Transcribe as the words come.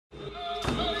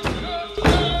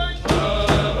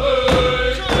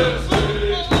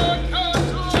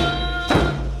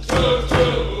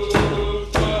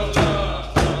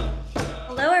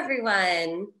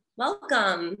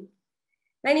Welcome.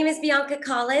 My name is Bianca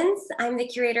Collins. I'm the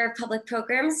Curator of Public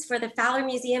Programs for the Fowler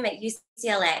Museum at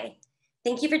UCLA.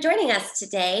 Thank you for joining us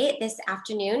today, this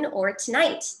afternoon, or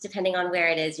tonight, depending on where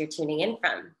it is you're tuning in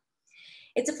from.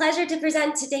 It's a pleasure to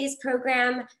present today's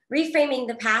program, Reframing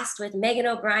the Past with Meghann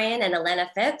O'Brien and Elena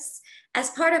Phipps,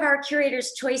 as part of our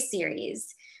Curator's Choice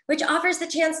series, which offers the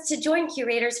chance to join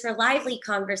curators for lively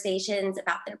conversations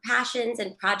about their passions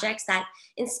and projects that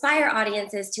inspire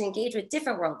audiences to engage with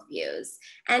different worldviews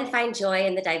and find joy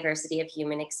in the diversity of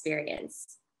human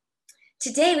experience.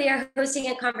 Today, we are hosting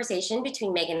a conversation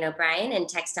between Meghann O'Brien and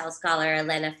textile scholar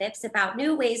Elena Phipps about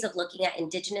new ways of looking at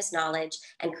Indigenous knowledge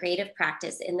and creative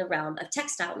practice in the realm of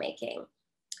textile making.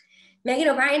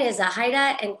 Meghann O'Brien is a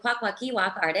Haida and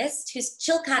Kwakwaka'wakw artist whose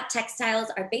Chilkat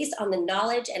textiles are based on the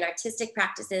knowledge and artistic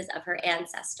practices of her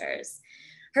ancestors.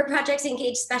 Her projects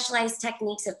engage specialized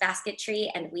techniques of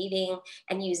basketry and weaving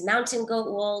and use mountain goat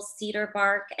wool, cedar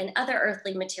bark, and other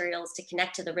earthly materials to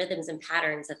connect to the rhythms and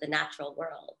patterns of the natural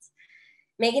world.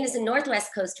 Meghann is a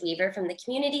Northwest Coast weaver from the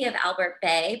community of Albert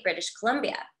Bay, British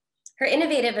Columbia. Her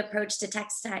innovative approach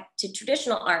to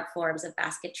traditional art forms of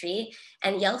basketry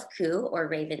and Yelth Koo, or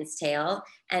raven's tail,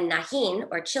 and Naaxiin,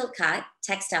 or Chilkat,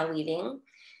 textile weaving,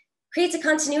 creates a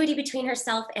continuity between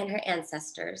herself and her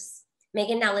ancestors.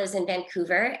 Meghann now lives in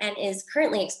Vancouver and is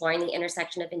currently exploring the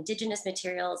intersection of Indigenous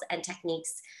materials and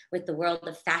techniques with the world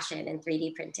of fashion and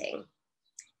 3D printing.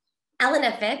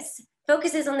 Elena Phipps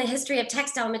focuses on the history of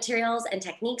textile materials and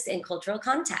techniques in cultural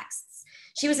contexts.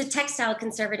 She was a textile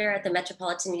conservator at the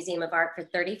Metropolitan Museum of Art for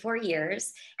 34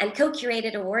 years and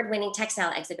co-curated award-winning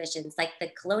textile exhibitions like the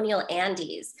Colonial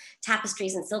Andes,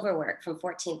 Tapestries and Silverwork from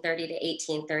 1430 to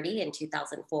 1830 in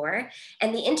 2004,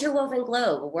 and the Interwoven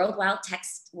Globe, a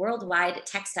worldwide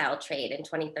textile trade in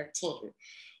 2013.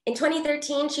 In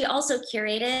 2013, she also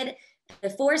curated the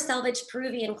 4 Selvage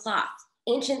Peruvian Cloth,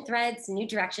 Ancient Threads, New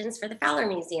Directions for the Fowler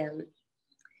Museum.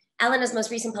 Elena's most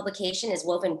recent publication is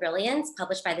Woven Brilliance,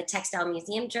 published by the Textile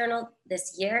Museum Journal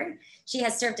this year. She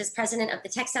has served as president of the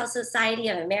Textile Society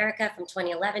of America from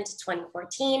 2011 to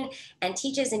 2014 and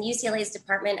teaches in UCLA's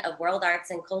Department of World Arts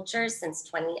and Cultures since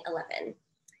 2011.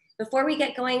 Before we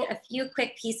get going, a few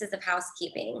quick pieces of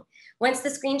housekeeping. Once the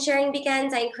screen sharing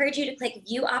begins, I encourage you to click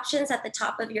view options at the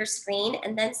top of your screen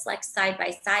and then select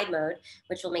side-by-side mode,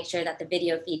 which will make sure that the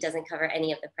video feed doesn't cover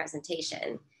any of the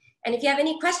presentation. And if you have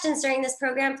any questions during this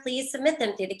program, please submit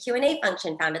them through the Q&A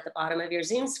function found at the bottom of your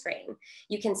Zoom screen.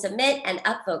 You can submit and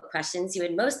upvote questions you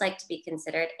would most like to be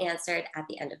answered at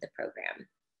the end of the program.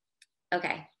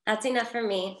 Okay, that's enough from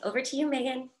me. Over to you,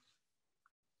 Meghann.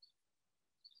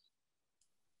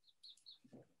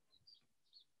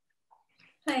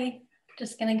 Hi,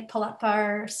 just gonna pull up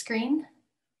our screen.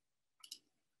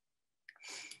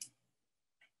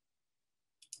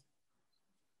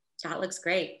 That looks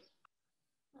great.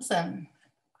 Awesome,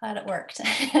 glad it worked.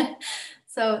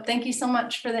 So thank you so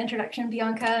much for the introduction,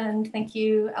 Bianca, and thank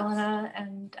you, Elena,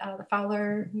 and the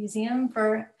Fowler Museum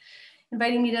for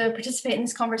inviting me to participate in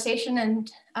this conversation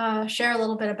and share a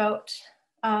little bit about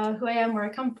who I am, where I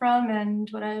come from, and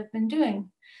what I've been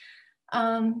doing.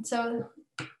 So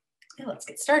yeah, let's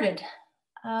get started.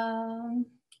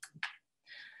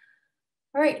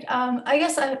 All right, I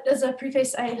guess as a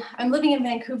preface, I'm living in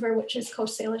Vancouver, which is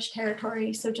Coast Salish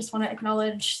territory. So just want to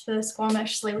acknowledge the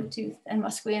Squamish, Tsleil-Waututh, and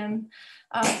Musqueam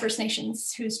First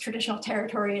Nations, whose traditional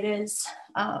territory it is,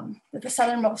 the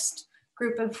southernmost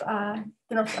group of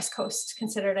the Northwest Coast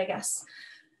considered, I guess,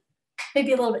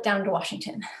 maybe a little bit down to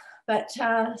Washington. But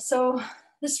so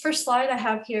this first slide I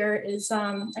have here is,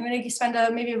 I'm going to spend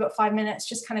maybe about 5 minutes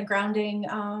just kind of grounding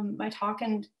my talk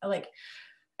and like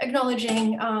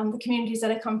acknowledging the communities that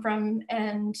I come from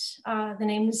and the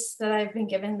names that I've been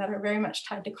given that are very much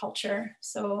tied to culture.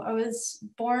 So I was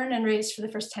born and raised for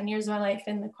the first 10 years of my life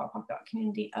in the Kwakwaka'wakw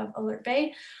community of Alert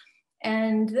Bay.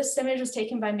 And this image was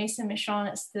taken by Mason Michon.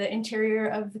 It's the interior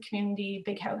of the community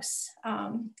big house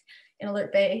in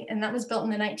Alert Bay. And that was built in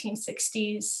the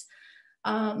 1960s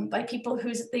by people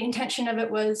whose the intention of it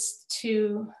was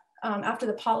to, after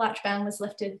the potlatch ban was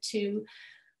lifted, to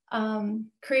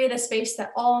create a space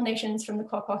that all nations from the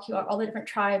Kwakwaka'wakw, all the different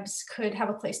tribes, could have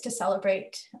a place to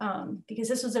celebrate, because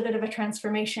this was a bit of a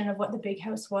transformation of what the big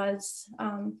house was.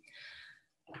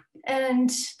 And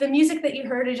the music that you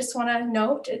heard, I just want to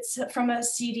note, it's from a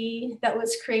CD that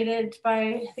was created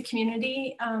by the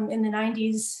community in the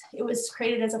 90s. It was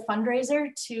created as a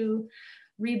fundraiser to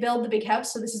rebuild the big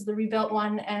house. So this is the rebuilt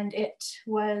one, and it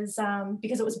was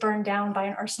because it was burned down by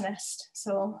an arsonist.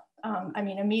 So I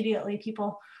mean, immediately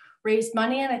people raised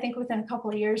money, and I think within a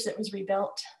couple of years it was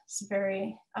rebuilt. It's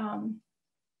very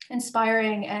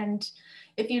inspiring. And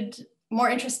if you'd more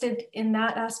interested in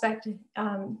that aspect,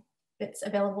 it's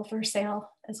available for sale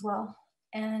as well.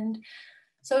 And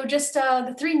so just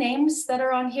the three names that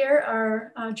are on here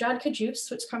are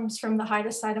Kwakwakw'wakw, which comes from the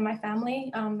Haida side of my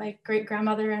family. My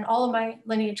great-grandmother and all of my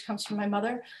lineage comes from my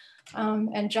mother.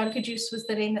 And Kwakwakw'wakw was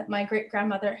the name that my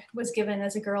great-grandmother was given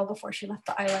as a girl before she left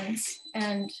the islands.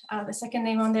 And the second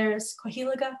name on there is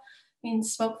Kwahilaga,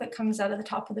 means smoke that comes out of the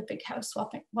top of the big house,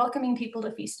 welcoming people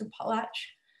to Feast of Palach.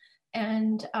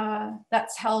 And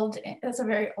that's a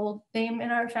very old name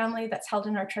in our family, that's held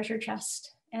in our treasure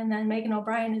chest. And then Meghann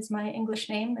O'Brien is my English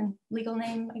name and legal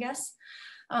name, I guess.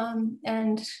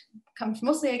 And comes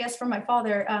mostly, I guess, from my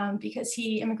father because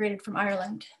he immigrated from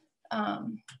Ireland.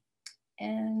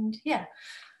 And yeah,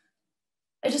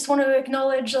 I just want to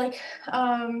acknowledge like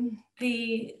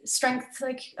the strength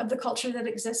like of the culture that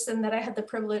exists and that I had the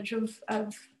privilege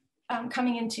of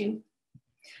coming into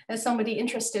as somebody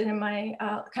interested in my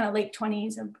kind of late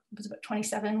 20s. I was about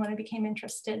 27 when I became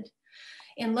interested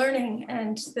in learning,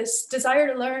 and this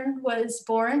desire to learn was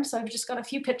born. So I've just got a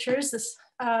few pictures. This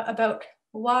about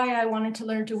why I wanted to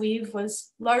learn to weave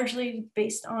was largely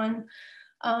based on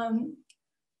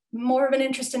more of an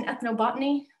interest in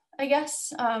ethnobotany, I guess,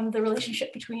 the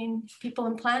relationship between people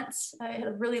and plants. I had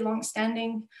a really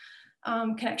long-standing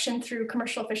connection through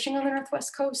commercial fishing on the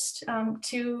Northwest Coast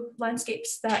to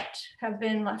landscapes that have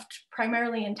been left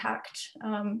primarily intact.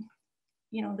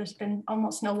 You know, there's been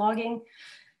almost no logging.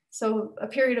 So a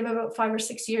period of about 5 or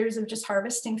 6 years of just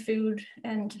harvesting food,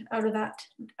 and out of that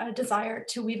desire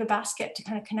to weave a basket to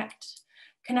kind of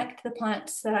connect the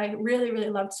plants that I really, really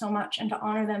loved so much, and to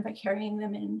honor them by carrying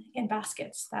them in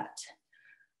baskets that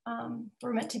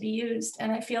were meant to be used.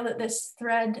 And I feel that this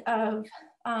thread of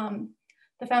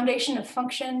the foundation of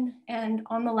function and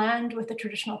on the land with the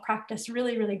traditional practice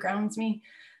really, really grounds me.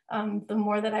 The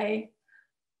more that I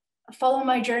follow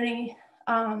my journey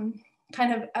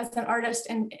kind of as an artist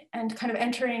and kind of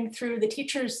entering through the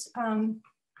teachers,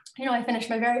 you know, I finished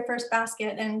my very first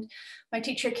basket, and my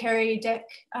teacher, Carrie Dick,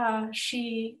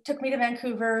 she took me to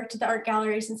Vancouver to the art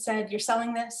galleries and said, "You're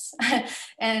selling this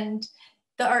and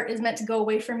the art is meant to go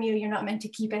away from you. You're not meant to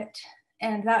keep it."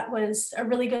 And that was a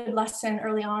really good lesson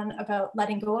early on about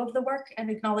letting go of the work and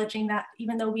acknowledging that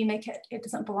even though we make it, it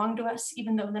doesn't belong to us,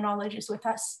 even though the knowledge is with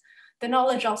us. The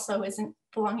knowledge also isn't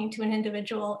belonging to an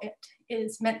individual. It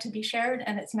is meant to be shared,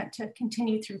 and it's meant to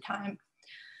continue through time.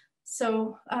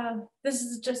 So this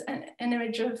is just an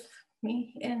image of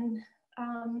me in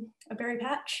a berry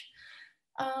patch.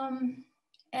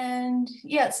 And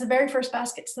yeah, it's the very first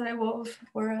baskets that I wove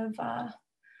were of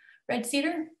red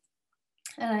cedar,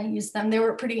 and I used them. They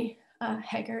were pretty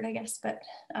haggard, I guess, but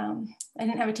I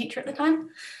didn't have a teacher at the time.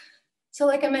 So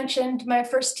like I mentioned, my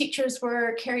first teachers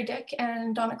were Carrie Dick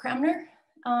and Donna Cramner.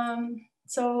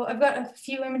 So I've got a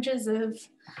few images of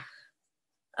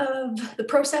the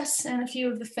process and a few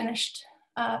of the finished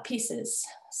pieces.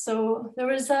 So there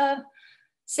was a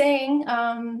saying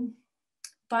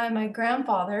by my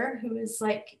grandfather, who is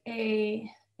like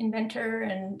a inventor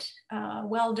and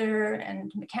welder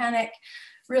and mechanic,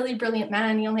 really brilliant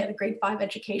man. He only had a grade 5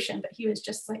 education, but he was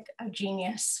just like a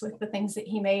genius with the things that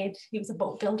he made. He was a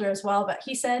boat builder as well, but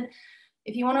he said,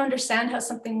 if you want to understand how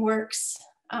something works,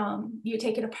 you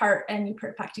take it apart and you put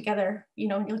it back together, you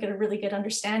know, and you'll get a really good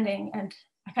understanding. And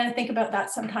I kind of think about that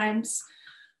sometimes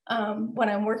when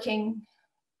I'm working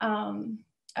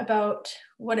about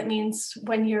what it means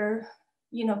when you're,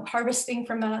 you know, harvesting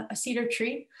from a cedar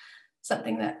tree,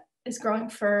 something that is growing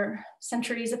for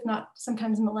centuries, if not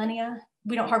sometimes millennia.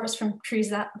 We don't harvest from trees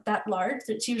that large.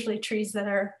 It's usually trees that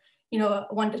are, you know,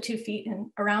 1 to 2 feet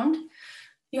and around.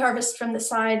 You harvest from the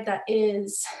side that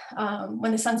is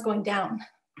when the sun's going down,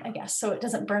 I guess, so it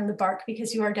doesn't burn the bark,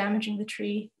 because you are damaging the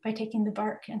tree by taking the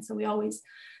bark. And so we always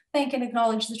thank and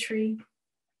acknowledge the tree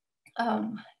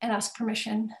and ask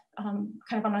permission kind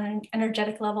of on an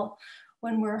energetic level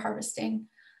when we're harvesting.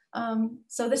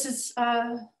 So this is,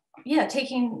 yeah,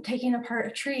 taking apart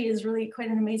a tree is really quite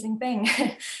an amazing thing.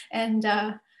 And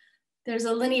there's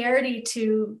a linearity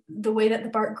to the way that the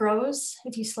bark grows.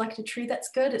 If you select a tree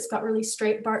that's good, it's got really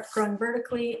straight bark growing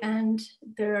vertically, and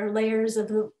there are layers of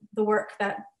the work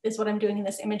that is what I'm doing in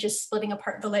this image, is splitting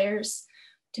apart the layers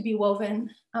to be woven.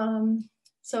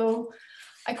 So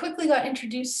I quickly got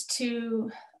introduced to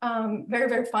very,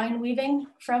 very fine weaving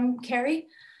from Carrie.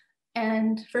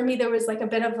 And for me, there was like a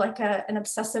bit of like an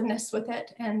obsessiveness with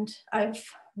it. And I've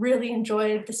really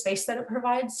enjoyed the space that it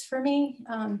provides for me,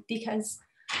 because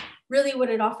really what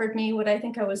it offered me, what I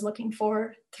think I was looking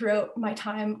for throughout my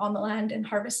time on the land and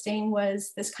harvesting,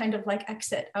 was this kind of like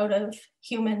exit out of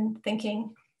human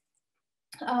thinking.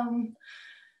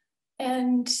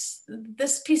 And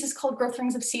this piece is called Growth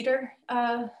Rings of Cedar.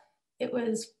 I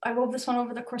wove this one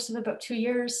over the course of about 2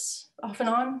 years, off and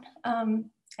on.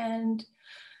 And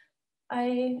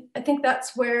I think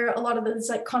that's where a lot of those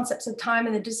like concepts of time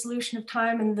and the dissolution of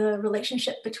time and the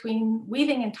relationship between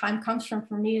weaving and time comes from,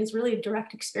 for me, is really a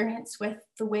direct experience with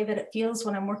the way that it feels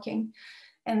when I'm working.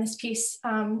 And this piece,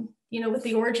 you know, with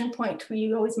the origin point, where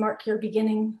you always mark your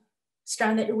beginning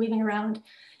strand that you're weaving around.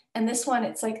 And this one,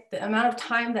 it's like the amount of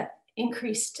time that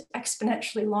increased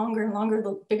exponentially longer and longer,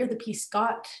 the bigger the piece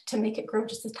got, to make it grow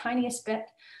just the tiniest bit.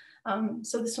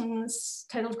 So this one was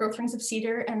titled Growth Rings of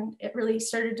Cedar, and it really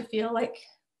started to feel like,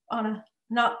 on a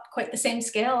not quite the same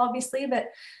scale, obviously,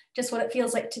 but just what it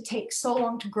feels like to take so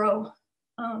long to grow.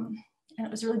 And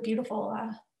it was a really beautiful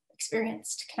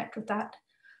experience to connect with that.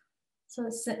 So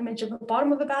this is an image of the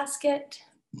bottom of a basket.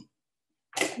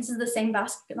 This is the same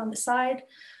basket on the side.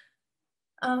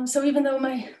 So even though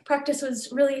my practice was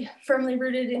really firmly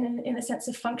rooted in a sense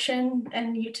of function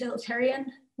and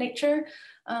utilitarian nature,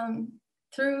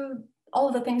 through all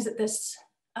of the things that this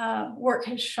work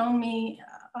has shown me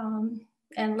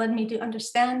and led me to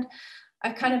understand, I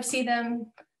kind of see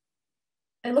them,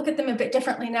 I look at them a bit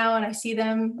differently now, and I see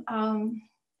them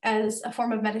as a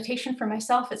form of meditation for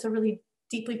myself. It's a really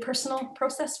deeply personal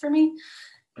process for me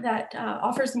that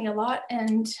offers me a lot.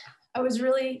 And I was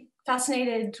really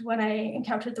fascinated when I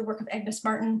encountered the work of Agnes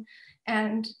Martin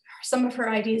and some of her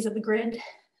ideas of the grid.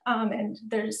 And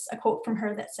there's a quote from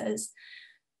her that says,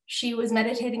 she was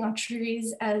meditating on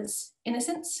trees as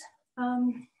innocence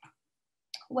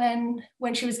when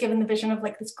she was given the vision of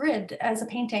like this grid as a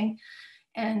painting.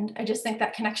 And I just think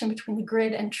that connection between the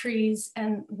grid and trees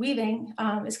and weaving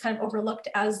is kind of overlooked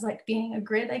as like being a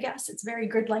grid, I guess. It's very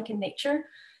grid-like in nature.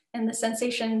 And the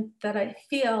sensation that I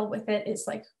feel with it is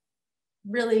like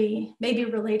really maybe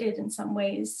related in some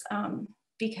ways,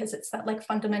 because it's that like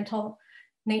fundamental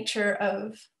nature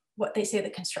of what they say the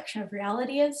construction of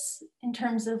reality is, in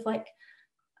terms of like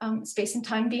space and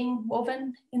time being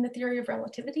woven in the theory of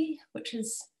relativity, which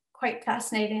is quite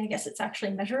fascinating. I guess it's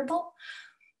actually measurable.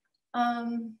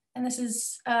 And this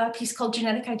is a piece called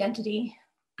Genetic Identity.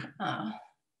 And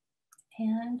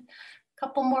a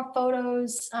couple more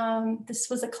photos. This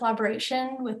was a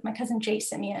collaboration with my cousin Jay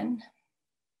Simeon.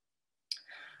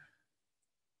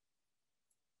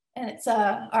 And it's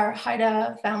our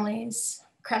Haida family's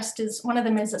crest. Is one of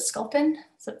them is a sculpin,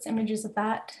 so it's images of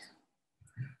that.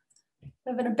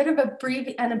 I have a bit of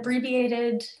an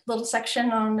abbreviated little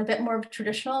section on a bit more of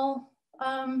traditional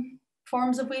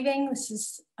forms of weaving. This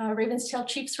is Raven's Tail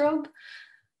Chief's robe.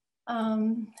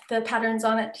 The patterns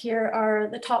on it here are,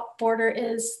 the top border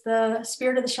is the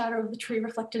spirit of the shadow of the tree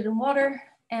reflected in water,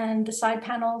 and the side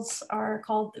panels are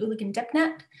called the Ooligan Dip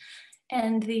Net.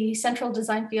 And the central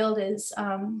design field is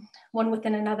one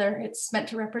within another. It's meant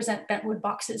to represent bent wood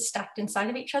boxes stacked inside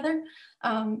of each other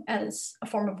as a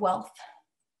form of wealth.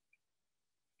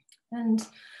 And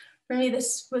for me,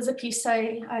 this was a piece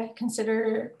I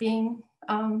consider being,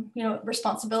 you know,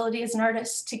 responsibility as an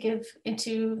artist to give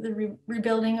into the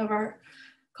rebuilding of our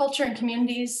culture and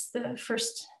communities. The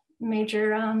first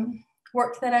major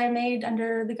work that I made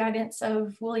under the guidance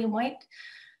of William White.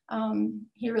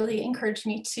 He really encouraged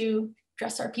me to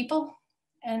dress our people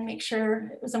and make sure,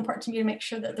 it was important to me to make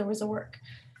sure that there was a work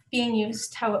being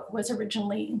used how it was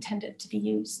originally intended to be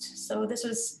used. So this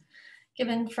was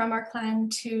given from our clan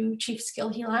to Chief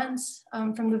Skill Helans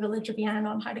from the village of Yan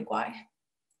on Haida and Kwakwakw'wakw.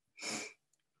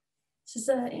 This is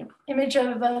an image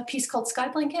of a piece called Sky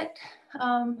Blanket.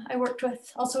 I worked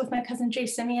also with my cousin Jay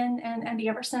Simeon and Andy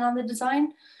Everson on the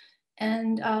design.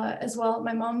 And as well,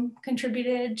 my mom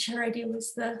contributed. Her idea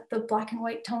was the black and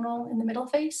white tonal in the middle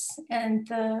face. And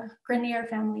the Grenier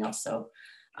family also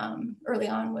early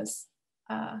on was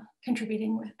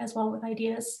contributing as well with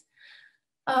ideas.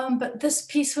 But this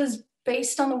piece was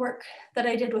based on the work that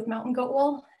I did with mountain goat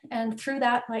wool. And through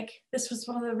that, like, this was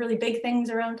one of the really big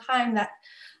things around time that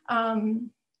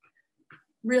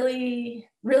really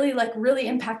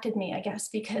impacted me, I guess,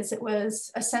 because it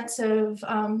was a sense of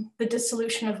the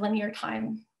dissolution of linear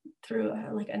time through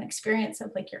like an experience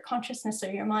of like your consciousness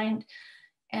or your mind.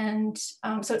 And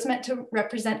so it's meant to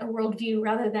represent a worldview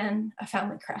rather than a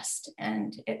family crest.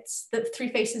 And it's the three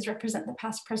faces represent the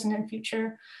past, present, and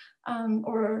future,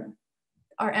 or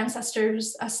our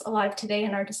ancestors, us alive today,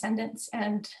 and our descendants.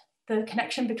 And the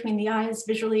connection between the eyes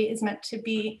visually is meant to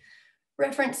be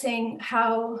referencing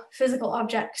how physical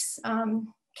objects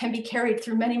can be carried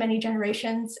through many, many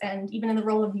generations, and even in the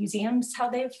role of museums, how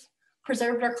they've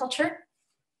preserved our culture.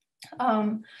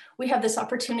 We have this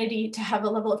opportunity to have a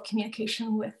level of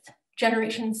communication with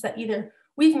generations that either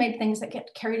we've made things that get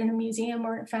carried in a museum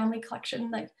or in a family collection.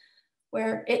 Like,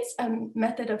 where it's a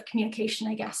method of communication,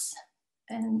 I guess.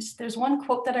 And there's one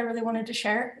quote that I really wanted to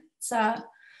share. It's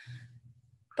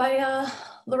by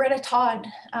Loretta Todd,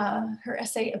 her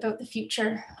essay about the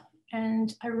future.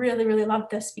 And I really, really love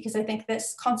this because I think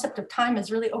this concept of time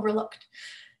is really overlooked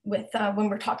with when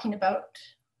we're talking about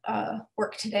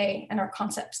work today, and our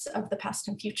concepts of the past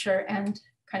and future, and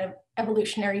kind of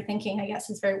evolutionary thinking, I guess,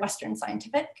 is very Western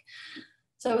scientific.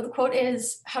 So the quote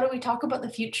is, "How do we talk about the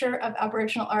future of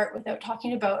Aboriginal art without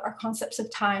talking about our concepts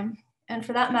of time? And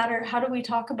for that matter, how do we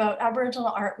talk about Aboriginal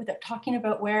art without talking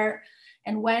about where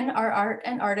and when our art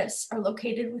and artists are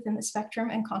located within the spectrum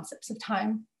and concepts of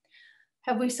time?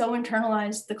 Have we so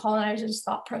internalized the colonizers'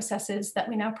 thought processes that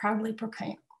we now proudly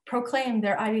proclaim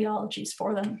their ideologies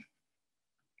for them?"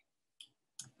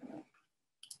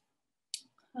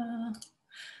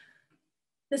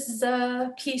 This is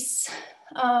a piece,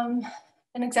 an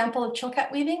example of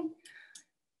Chilkat weaving.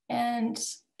 And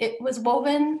it was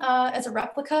woven as a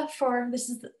replica for, this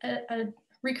is a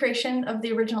recreation of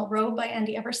the original robe by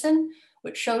Andy Everson,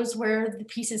 which shows where the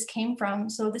pieces came from.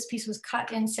 So this piece was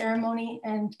cut in ceremony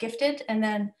and gifted, and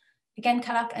then again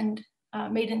cut up and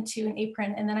made into an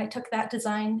apron. And then I took that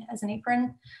design as an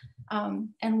apron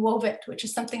and wove it, which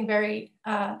is something very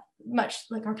much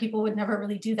like our people would never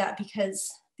really do that,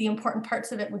 because the important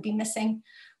parts of it would be missing,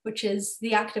 which is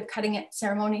the act of cutting it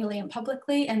ceremonially and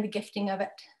publicly and the gifting of it.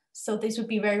 So these would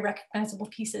be very recognizable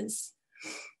pieces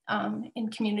in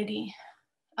community.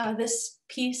 This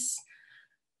piece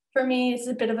for me is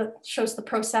a bit of a, shows the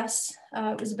process.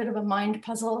 It was a bit of a mind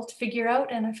puzzle to figure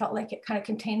out, and I felt like it kind of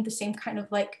contained the same kind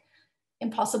of like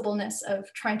impossibleness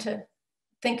of trying to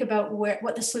think about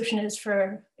what the solution is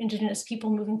for Indigenous people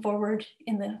moving forward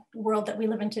in the world that we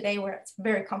live in today, where it's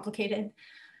very complicated.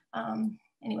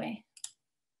 Anyway,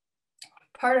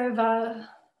 part of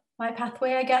my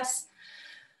pathway, I guess,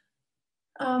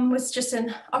 was just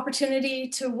an opportunity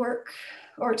to work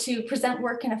or to present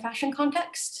work in a fashion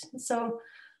context. So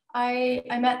I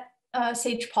met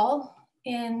Sage Paul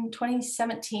in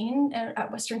 2017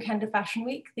 at Western Canada Fashion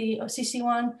Week. The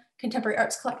OCC1 Contemporary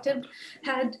Arts Collective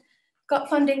had got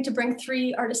funding to bring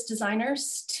 3 artist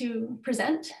designers to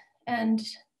present. And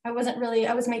I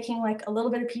was making like a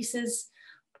little bit of pieces,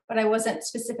 but I wasn't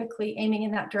specifically aiming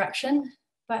in that direction.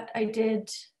 But I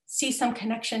did see some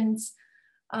connections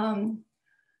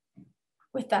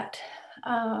with that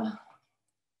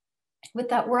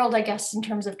world, I guess, in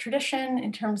terms of tradition,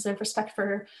 in terms of respect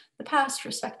for the past,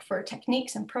 respect for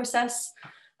techniques and process,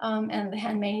 and the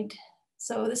handmade.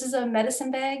 So this is a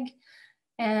medicine bag,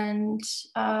 and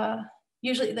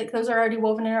usually like those are already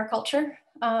woven in our culture.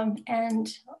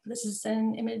 And this is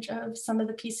an image of some of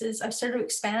the pieces. I've started to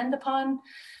expand upon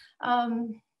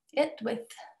it with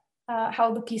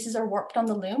how the pieces are warped on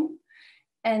the loom.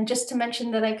 And just to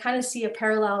mention that I kind of see a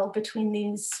parallel between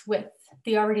these with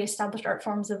the already established art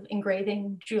forms of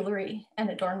engraving, jewelry, and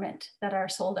adornment that are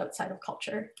sold outside of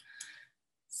culture.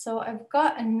 So I've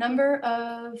got a number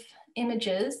of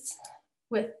images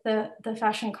with the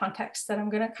fashion context that I'm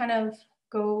gonna kind of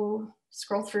go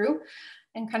scroll through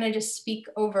and kind of just speak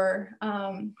over.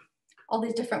 All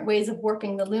these different ways of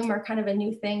warping the loom are kind of a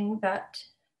new thing that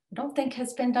I don't think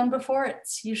has been done before.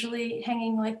 It's usually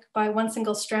hanging like by one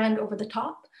single strand over the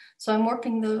top. So I'm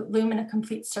warping the loom in a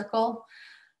complete circle,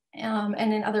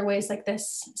 and in other ways like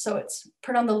this. So it's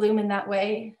put on the loom in that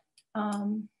way.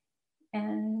 And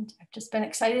I've just been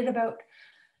excited about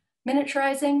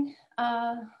miniaturizing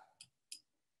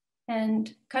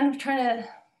and kind of trying to,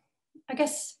 I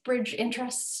guess, bridge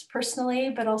interests personally,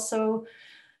 but also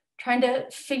trying to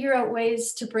figure out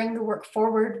ways to bring the work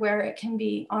forward where it can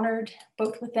be honored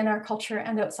both within our culture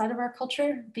and outside of our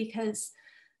culture, because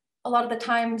a lot of the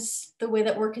times the way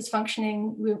that work is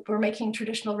functioning, we're making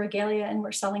traditional regalia and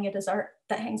we're selling it as art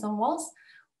that hangs on walls,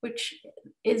 which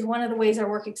is one of the ways our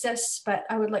work exists, but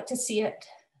I would like to see it,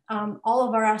 all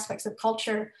of our aspects of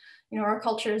culture. You know, our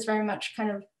culture is very much kind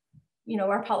of, you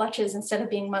know, our potlatches, instead of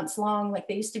being months long like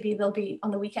they used to be, they'll be on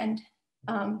the weekend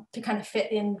to kind of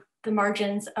fit in the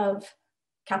margins of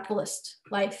capitalist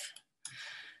life.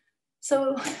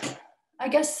 So I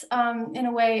guess in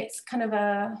a way it's kind of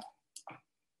a,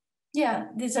 yeah,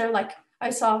 these are like,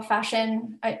 I saw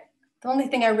fashion. The only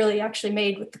thing I really actually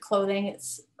made with the clothing,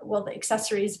 it's, well, the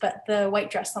accessories, but the white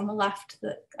dress on the left,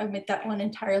 I made that one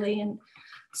entirely, and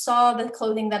saw the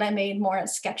clothing that I made more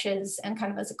as sketches and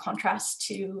kind of as a contrast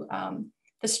to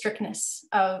the strictness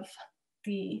of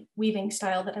the weaving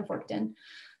style that I've worked in.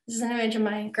 This is an image of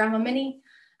my grandma Minnie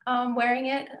wearing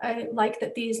it. I like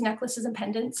that these necklaces and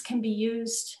pendants can be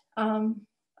used,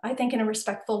 I think, in a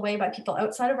respectful way by people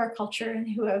outside of our culture and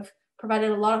who have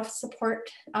provided a lot of support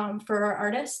for our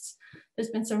artists. There's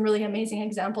been some really amazing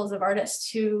examples of artists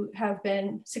who have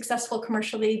been successful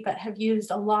commercially, but have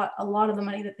used a lot of the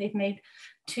money that they've made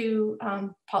to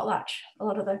potlatch a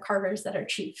lot of the carvers that are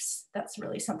chiefs. That's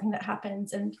really something that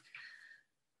happens. And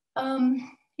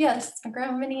yeah, this is my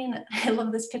grandma Minnie, and I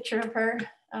love this picture of her.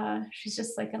 She's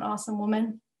just like an awesome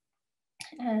woman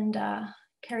and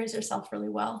carries herself really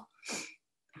well.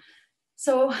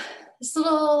 So this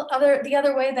the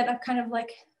other way that I've kind of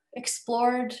like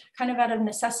explored kind of out of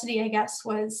necessity, I guess,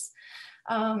 was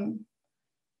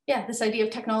yeah, this idea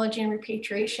of technology and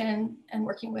repatriation and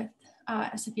working with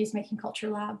SFU's Making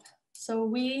Culture Lab. So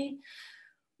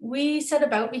we set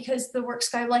about, because the work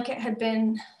Sky Blanket had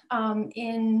been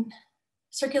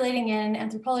circulating in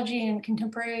anthropology and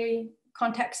contemporary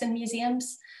contexts in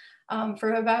museums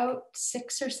for about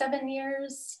 6 or 7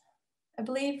 years, I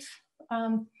believe.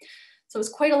 So it was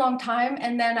quite a long time.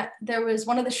 And then there was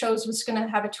one of the shows was going to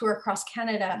have a tour across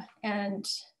Canada, and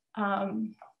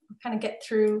kind of get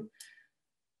through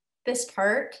this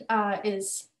part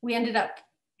is we ended up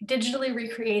digitally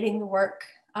recreating the work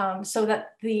so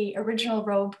that the original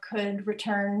robe could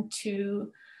return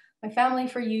to my family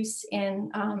for use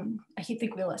in a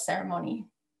Hithi ceremony.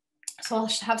 So I'll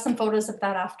have some photos of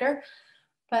that after.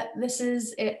 But this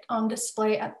is it on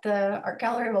display at the Art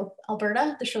Gallery of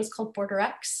Alberta. The show is called Border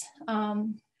X.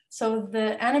 So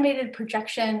the animated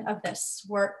projection of this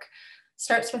work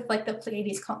starts with like the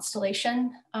Pleiades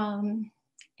constellation. And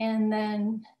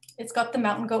then it's got the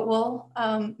mountain goat wool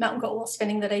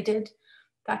spinning that I did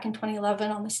back in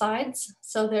 2011 on the sides.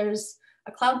 So there's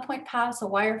a cloud point pass, a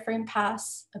wireframe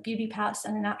pass, a beauty pass,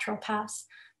 and a natural pass.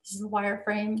 This is a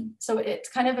wireframe. So it's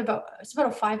kind of about a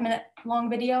 5-minute long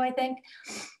video, I think.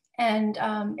 And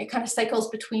it kind of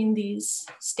cycles between these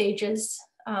stages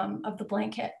of the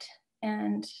blanket.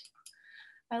 And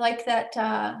I like that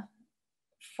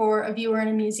for a viewer in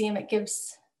a museum, it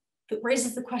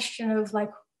raises the question of like,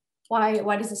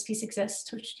 why does this piece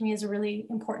exist? Which to me is a really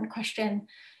important question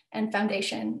and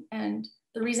foundation. And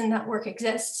the reason that work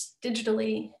exists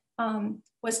digitally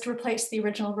was to replace the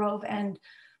original robe. And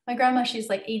my grandma, she's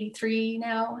like 83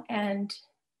 now, and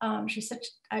I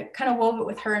kind of wove it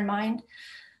with her in mind.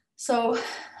 So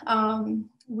I'm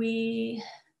really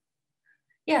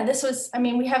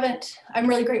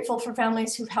grateful for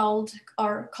families who've held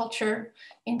our culture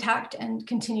intact and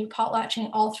continued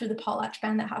potlatching all through the potlatch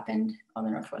ban that happened on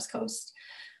the Northwest Coast,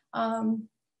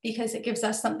 because it gives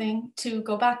us something to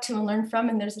go back to and learn from.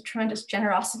 And there's a tremendous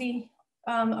generosity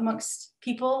amongst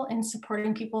people in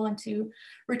supporting people and to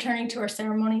returning to our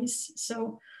ceremonies.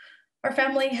 So our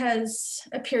family we had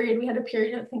a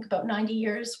period of I think about 90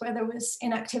 years where there was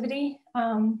inactivity,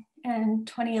 and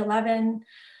 2011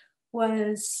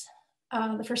 was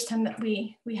the first time that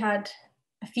we had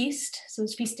a feast. So it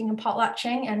was feasting and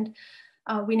potlatching, and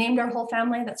we named our whole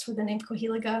family. That's where the name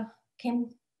Kohiliga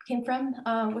came from,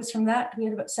 was from that. We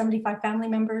had about 75 family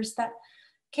members that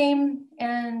came,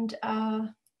 and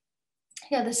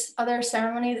yeah, this other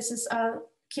ceremony, this is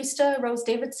Kusta Rose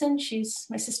Davidson. She's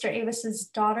my sister Avis's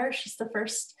daughter. She's the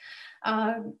first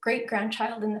great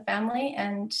grandchild in the family.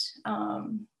 And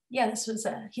yeah, this was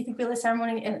a Hithi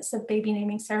ceremony, and it's a baby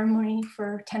naming ceremony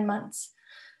for 10 months.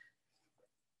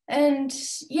 And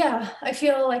yeah, I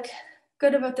feel like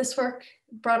good about this work,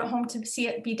 brought it home to see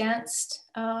it be danced.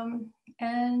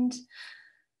 And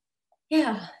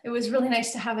yeah, it was really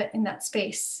nice to have it in that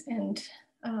space and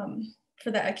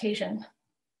for that occasion.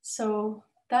 So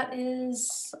that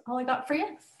is all I got for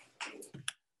you.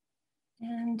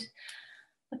 And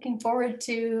looking forward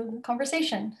to the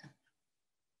conversation.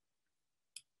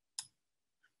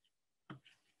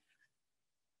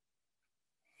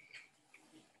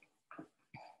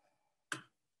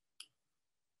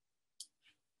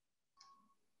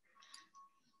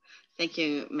 Thank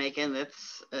you, Meghann.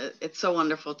 It's so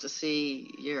wonderful to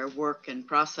see your work and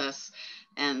process.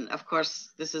 And of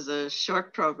course, this is a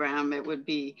short program. It would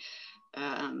be,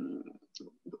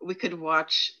 we could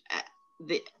watch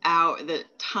the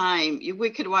time.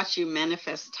 We could watch you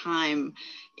manifest time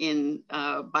in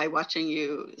by watching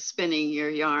you spinning your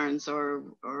yarns or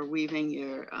weaving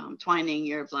your twining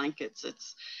your blankets.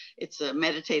 It's a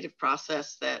meditative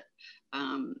process that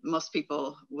most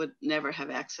people would never have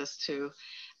access to.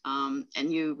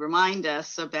 And you remind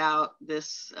us about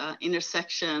this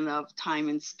intersection of time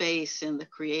and space in the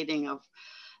creating of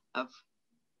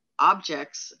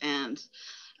objects. And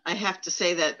I have to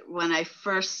say that when I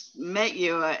first met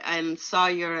you and saw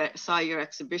your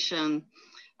exhibition,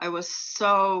 I was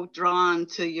so drawn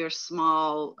to your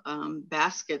small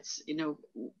baskets. You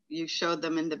know, you showed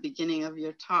them in the beginning of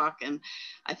your talk, and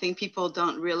I think people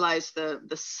don't realize the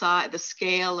size, the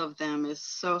scale of them is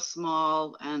so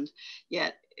small, and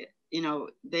yet, you know,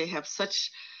 they have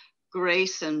such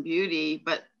grace and beauty,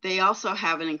 but they also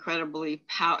have an incredibly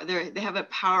they have a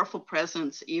powerful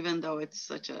presence, even though it's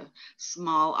such a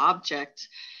small object.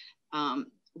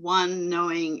 One,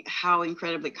 knowing how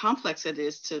incredibly complex it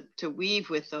is to weave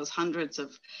with those hundreds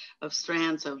of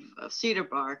strands of cedar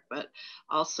bark, but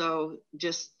also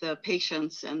just the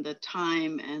patience and the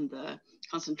time and the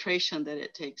concentration that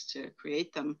it takes to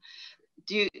create them.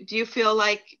 Do you feel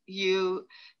like you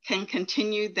can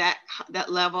continue that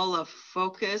level of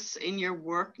focus in your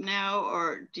work now,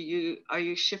 or are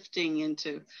you shifting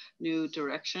into new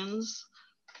directions?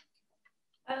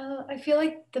 I feel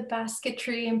like the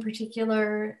basketry in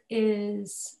particular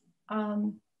is,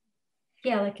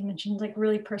 yeah, like I mentioned, like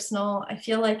really personal. I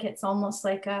feel like it's almost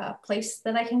like a place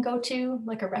that I can go to,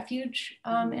 like a refuge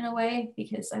in a way,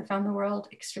 because I found the world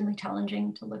extremely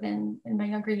challenging to live in my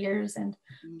younger years, and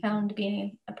found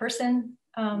being a person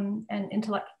and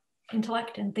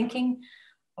intellect and thinking,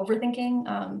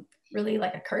 overthinking, really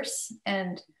like a curse.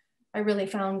 And I really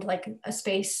found like a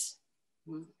space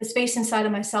inside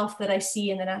of myself that I see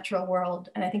in the natural world.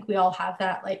 And I think we all have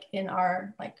that, like in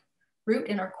our like root,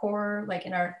 in our core, like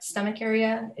in our stomach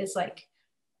area, is like,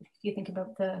 if you think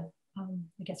about the,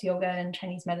 I guess yoga and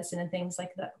Chinese medicine and things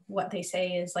like that, what they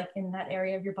say is like in that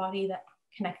area of your body, that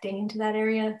connecting into that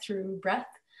area through breath.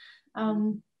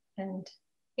 And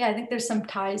yeah, I think there's some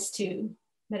ties to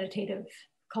meditative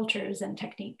cultures and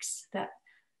techniques that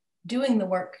doing the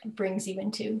work brings you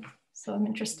into. So I'm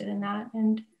interested in that.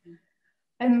 And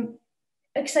I'm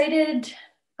excited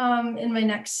in my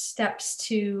next steps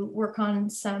to work on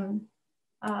some,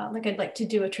 like I'd like to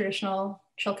do a traditional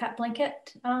Chilkat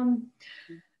blanket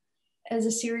as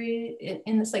a series,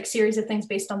 in this like series of things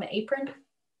based on the apron.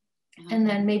 And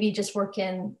then maybe just work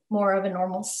in more of a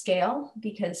normal scale,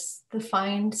 because the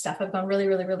fine stuff, I've gone really,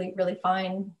 really, really, really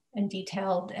fine and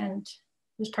detailed. And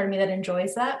there's part of me that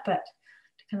enjoys that, but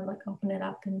to kind of like open it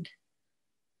up and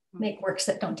make works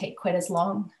that don't take quite as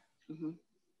long.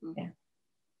 Yeah.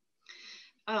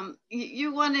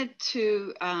 You wanted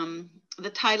to, the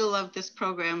title of this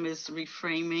program is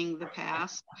Reframing the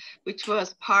Past, which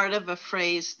was part of a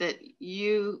phrase that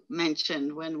you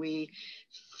mentioned when we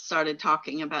started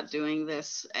talking about doing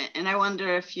this. And I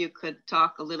wonder if you could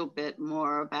talk a little bit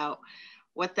more about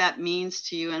what that means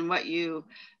to you, and what you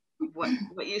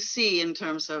see in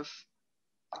terms of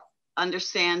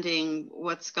understanding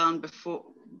what's gone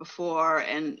before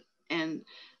and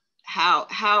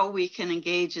how we can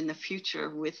engage in the future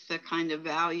with the kind of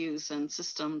values and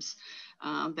systems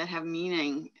that have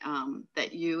meaning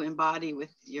that you embody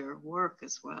with your work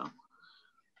as well.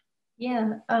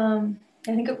 Yeah,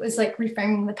 I think it was like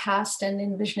reframing the past and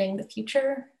envisioning the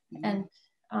future. And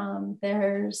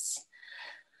there's,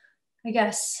 I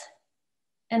guess,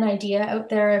 an idea out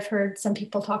there, I've heard some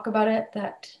people talk about it,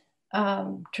 that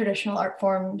traditional art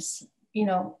forms, you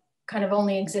know, kind of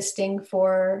only existing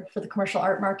for the commercial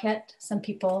art market. Some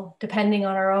people, depending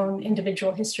on our own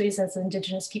individual histories as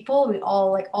Indigenous people, we all,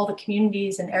 like all the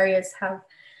communities and areas, have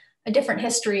a different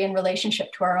history and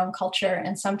relationship to our own culture.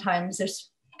 And sometimes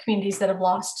there's communities that have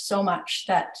lost so much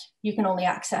that you can only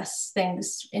access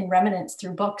things in remnants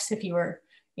through books if you were,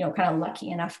 you know, kind of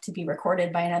lucky enough to be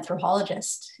recorded by an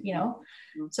anthropologist, you know.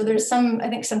 So there's some, I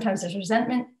think sometimes there's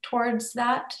resentment towards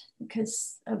that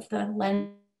because of the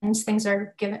lens things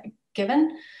are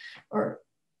given, or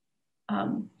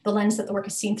the lens that the work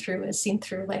is seen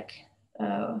through like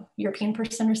a European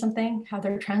person or something, how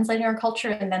they're translating our culture,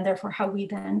 and then therefore how we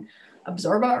then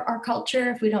absorb our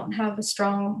culture if we don't have a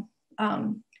strong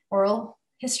oral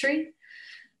history.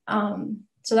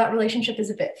 So that relationship is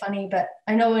a bit funny, but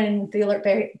I know in the Alert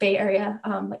Bay Area,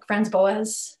 like Franz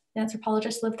Boas, the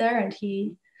anthropologist, lived there, and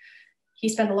he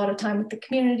spent a lot of time with the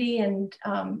community. And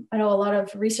I know a lot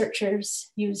of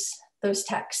researchers use those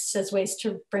texts as ways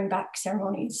to bring back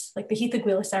ceremonies. Like the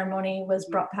Heathagwila ceremony was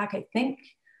brought back, I think,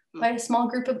 by a small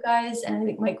group of guys, and I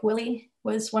think Mike Willey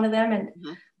was one of them.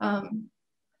 And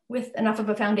with enough of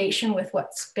a foundation with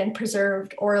what's been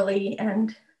preserved orally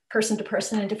and person to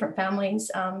person in different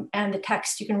families, and the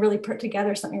text, you can really put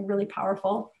together something really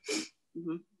powerful.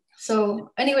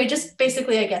 So anyway, just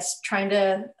basically, I guess, trying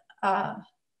to,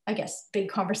 I guess, big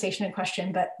conversation and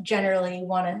question, but generally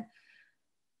want to,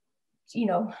 you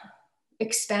know,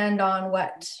 expand on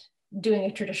what doing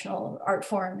a traditional art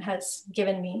form has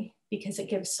given me, because it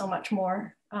gives so much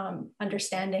more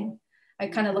understanding. I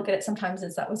kind of look at it sometimes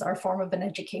as that was our form of an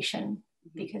education,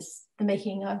 because the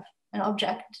making of an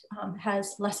object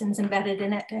has lessons embedded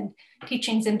in it and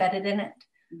teachings embedded in it.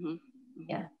 Mm-hmm.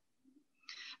 Yeah.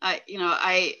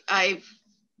 I've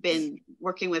been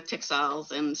working with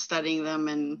textiles and studying them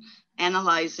and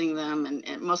analyzing them,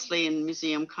 and mostly in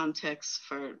museum contexts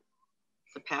for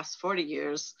the past 40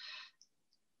 years.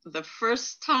 The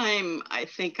first time I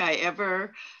think I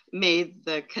ever made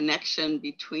the connection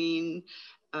between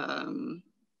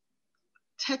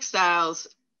textiles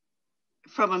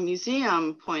from a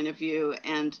museum point of view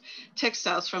and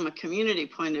textiles from a community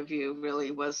point of view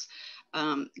really was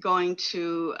going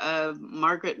to a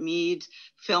Margaret Mead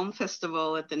Film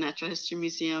Festival at the Natural History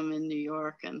Museum in New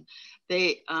York, and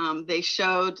they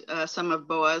showed some of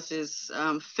Boaz's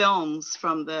films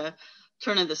from the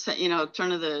turn of the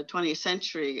 20th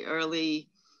century, early,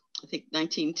 I think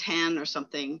 1910 or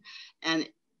something, and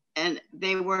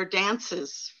they were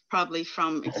dances probably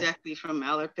exactly from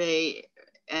Albert Bay,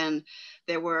 and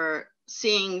they were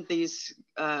seeing these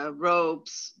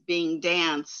robes being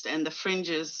danced and the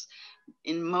fringes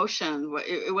in motion.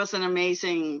 It was an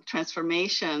amazing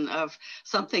transformation of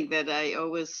something that I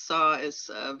always saw as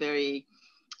a very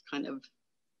kind of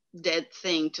dead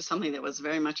thing to something that was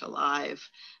very much alive.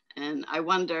 And I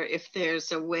wonder if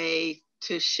there's a way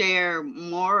to share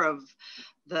more of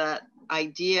that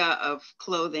idea of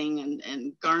clothing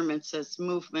and garments as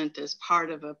movement, as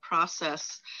part of a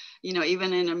process,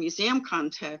 even in a museum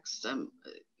context,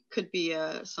 could be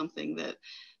something that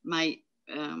might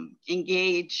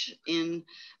engage in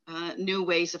new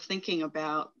ways of thinking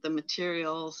about the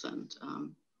materials and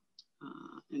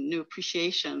new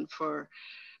appreciation for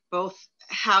both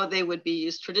how they would be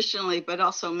used traditionally, but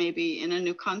also maybe in a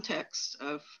new context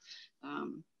of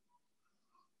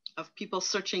people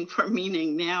searching for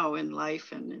meaning now in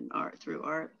life and in art, through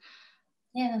art.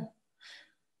 Yeah,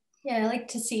 I like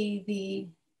to see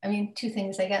two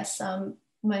things, I guess.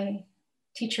 My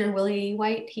teacher, Willie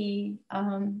White, he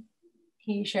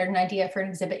shared an idea for an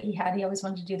exhibit he had. He always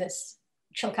wanted to do this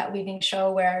Chilkat weaving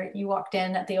show where you walked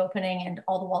in at the opening and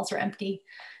all the walls were empty.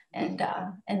 And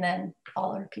then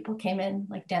all our people came in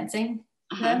like dancing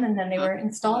to them, and then they were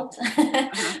installed.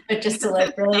 But just to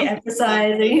like really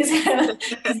emphasize that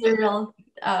he's a real,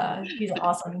 he's an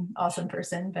awesome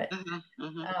person. But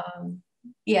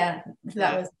yeah,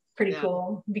 that was pretty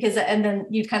cool, because, and then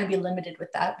you'd kind of be limited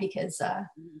with that because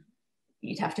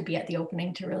you'd have to be at the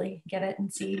opening to really get it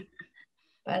and see.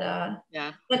 But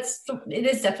it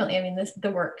is definitely,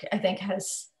 the work I think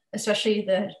has, especially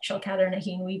the Chilkat or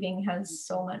Naaxiin weaving, has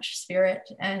so much spirit,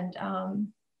 and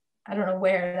I don't know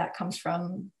where that comes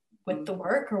from with the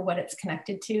work or what it's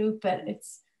connected to, but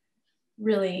it's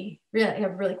really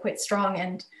quite strong.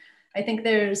 And I think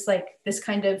there's like this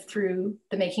kind of, through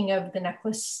the making of the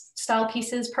necklace style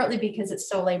pieces, partly because it's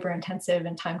so labor intensive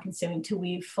and time consuming to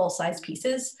weave full size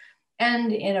pieces.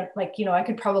 And I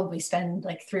could probably spend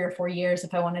like 3 or 4 years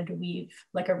if I wanted to weave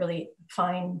like a really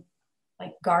fine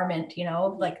like garment,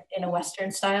 like in a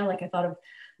Western style. Like I thought of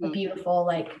a beautiful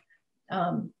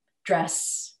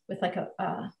dress with like a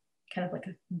kind of like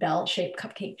a bell shape,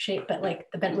 cupcake shape, but like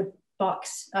the Bentwood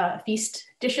box feast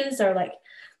dishes are like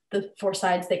the 4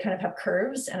 sides, they kind of have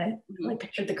curves, and I like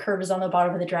pictured the curves on the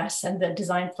bottom of the dress and the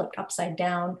design flipped upside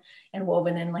down and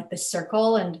woven in like this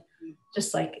circle, and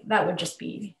just like that would just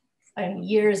be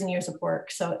years and years of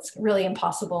work. So it's really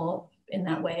impossible in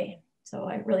that way. So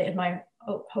I really admire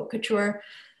haute couture.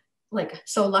 Like,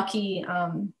 so lucky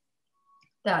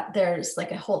that there's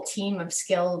like a whole team of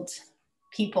skilled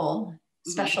people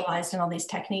specialized in all these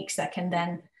techniques that can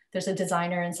then, there's a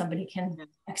designer and somebody can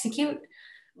execute.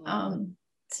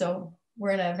 So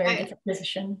we're in a very different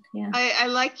position. Yeah. I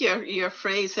like your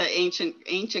phrase,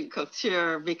 ancient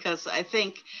couture, because I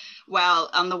think, while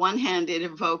on the one hand it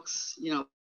evokes,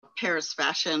 Paris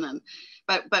fashion,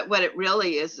 but what it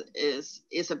really is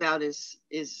about is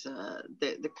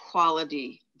the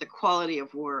quality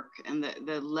of work, and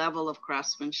the level of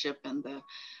craftsmanship, and the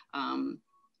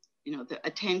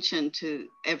attention to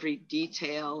every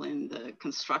detail in the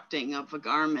constructing of a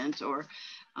garment, or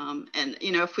and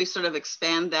if we sort of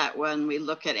expand that, when we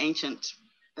look at ancient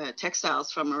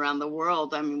textiles from around the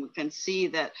world, we can see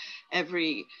that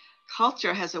every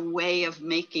culture has a way of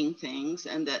making things,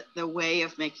 and that the way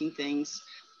of making things,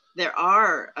 there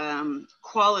are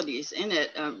qualities in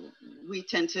it. We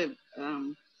tend to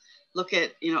look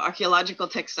at archaeological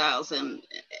textiles, and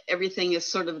everything is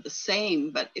sort of the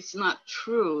same, but it's not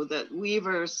true. That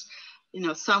weavers,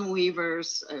 some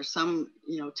weavers or some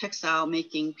textile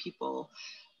making people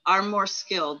are more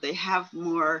skilled. They have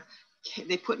more,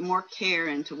 they put more care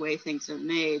into the way things are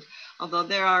made, although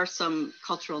there are some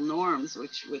cultural norms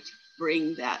which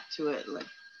bring that to it, like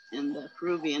in the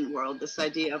Peruvian world, this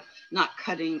idea of not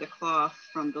cutting the cloth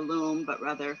from the loom, but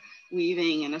rather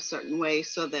weaving in a certain way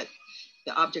so that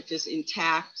the object is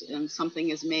intact and something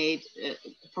is made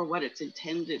for what it's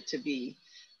intended to be.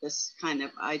 This kind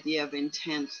of idea of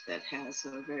intent that has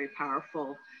a very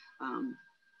powerful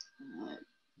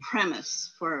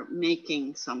premise for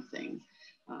making something,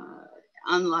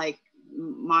 unlike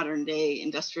modern day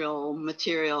industrial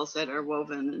materials that are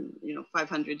woven in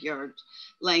 500-yard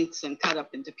lengths and cut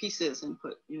up into pieces and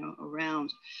put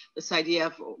around. This idea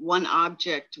of one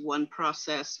object, one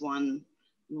process, one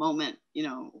moment,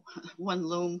 one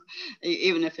loom,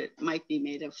 even if it might be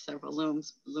made of several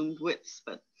loomed widths,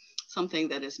 but something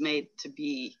that is made to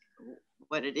be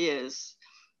what it is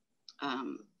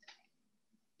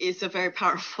a very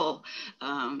powerful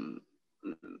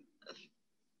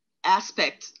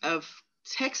aspect of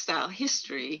textile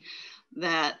history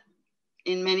that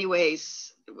in many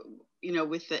ways,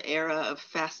 with the era of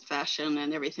fast fashion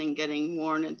and everything getting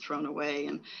worn and thrown away,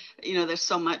 and there's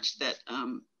so much that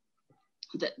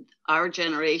that our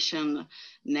generation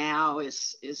now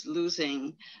is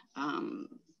losing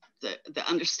the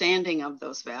understanding of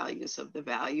those values, of the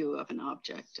value of an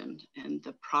object and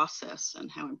the process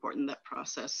and how important that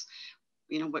process,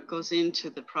 what goes into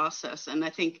the process. And I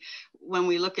think when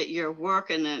we look at your work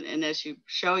and as you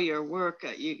show your work,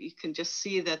 you can just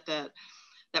see that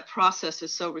that process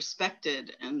is so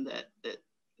respected, and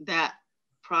that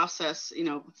process,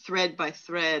 thread by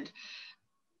thread,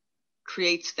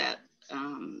 creates that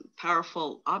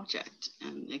powerful object,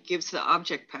 and it gives the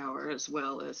object power as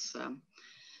well as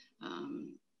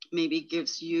maybe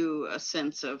gives you a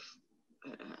sense of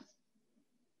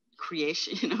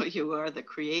creation. You are the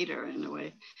creator in a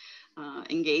way,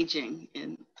 engaging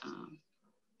in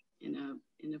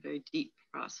a very deep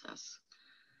process.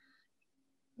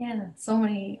 Yeah, so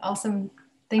many awesome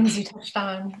things you touched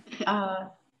on.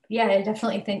 Yeah, I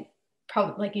definitely think,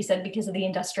 probably like you said, because of the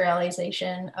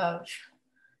industrialization of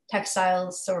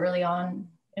textiles so early on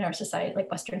in our society, like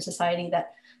Western society,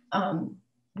 that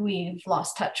we've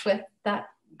lost touch with that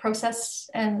process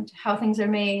and how things are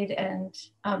made. And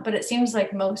but it seems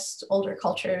like most older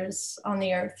cultures on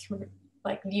the earth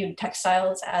viewed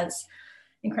textiles as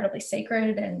incredibly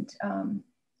sacred. And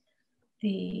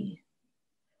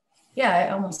I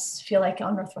almost feel like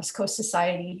on Northwest Coast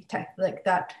society, like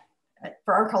that,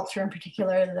 for our culture in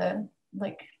particular, the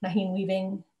Naaxiin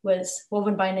weaving was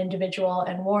woven by an individual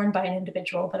and worn by an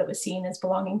individual, but it was seen as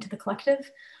belonging to the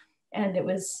collective. And it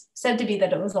was said to be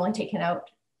that it was only taken out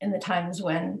in the times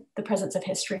when the presence of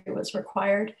history was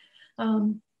required.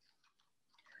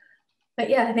 But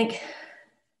yeah, I think,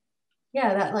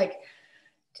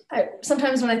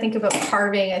 sometimes when I think about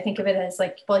carving, I think of it as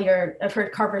I've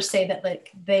heard carvers say that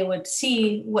they would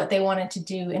see what they wanted to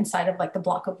do inside of the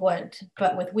block of wood.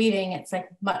 But with weaving, it's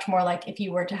much more like if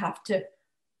you were to have to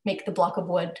make the block of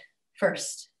wood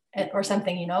first or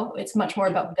something, it's much more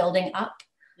about building up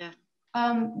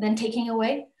than taking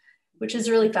away, which is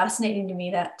really fascinating to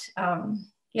me, that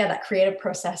that creative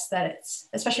process, that it's,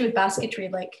 especially with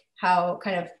basketry, how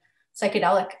kind of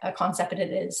psychedelic a concept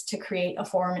it is to create a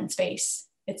form in space.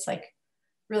 It's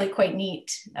really quite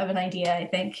neat of an idea, I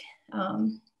think.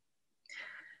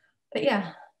 But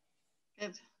yeah.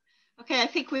 Good. Okay, I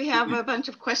think we have a bunch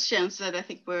of questions that I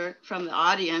think were from the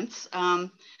audience.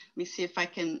 Let me see if I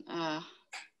can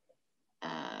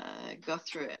go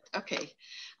through it. Okay.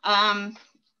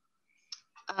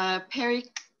 Perry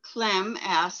Clem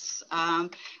asks,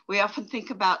 we often think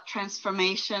about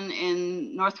transformation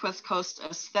in Northwest Coast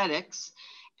aesthetics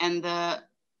and the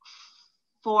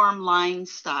form line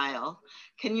style.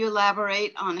 Can you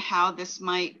elaborate on how this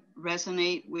might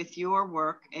resonate with your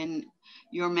work and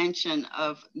your mention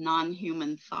of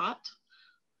non-human thought?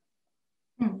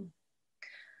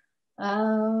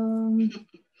 I'm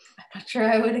not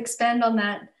sure I would expand on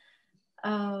that.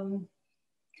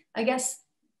 I guess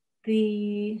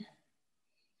I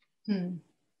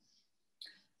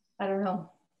don't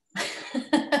know.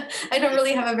 I don't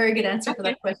really have a very good answer for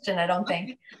that question, I don't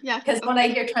think. Yeah. Because when I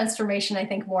hear transformation, I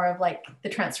think more of the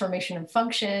transformation of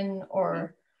function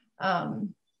or,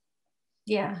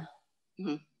 yeah.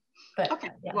 Mm-hmm. But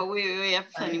okay, well, we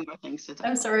have plenty more things to talk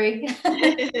I'm sorry.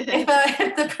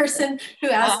 if the person who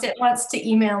asked it wants to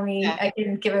email me, I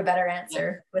can give a better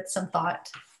answer with some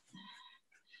thought.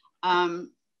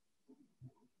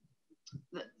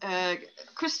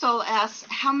 Crystal asks,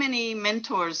 how many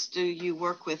mentors do you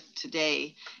work with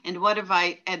today? And what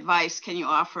advice can you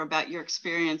offer about your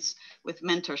experience with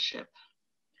mentorship?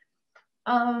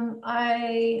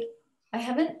 I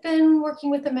haven't been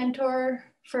working with a mentor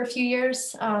for a few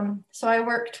years. So I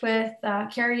worked with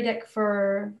Carrie Dick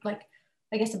for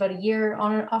I guess about a year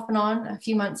on and off and on, a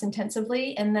few months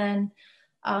intensively. And then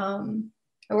I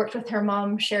worked with her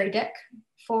mom, Sherry Dick,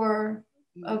 for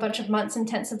a bunch of months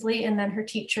intensively. And then her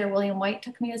teacher, William White,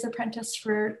 took me as apprentice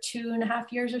for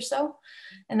 2.5 years or so.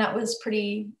 And that was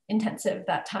pretty intensive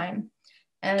that time.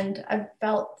 And I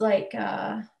felt like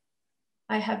I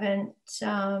haven't,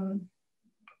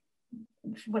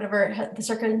 whatever the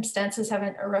circumstances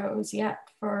haven't arose yet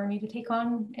for me to take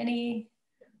on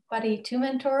anybody to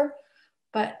mentor.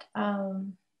 But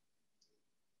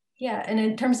yeah, and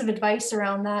in terms of advice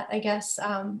around that, I guess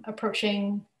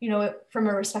approaching, it from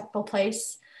a respectful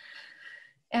place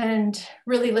and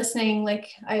really listening. Like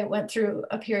I went through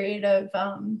a period of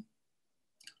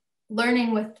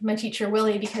learning with my teacher,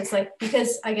 Willie, because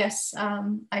I guess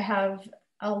I have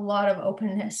a lot of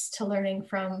openness to learning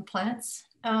from plants,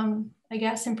 I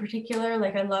guess in particular.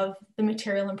 Like I love the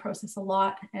material and process a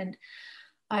lot. And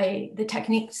the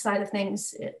technique side of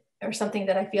things are something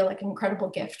that I feel like an incredible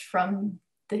gift from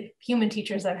the human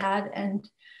teachers I've had. And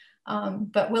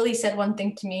but Willie said one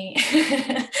thing to me.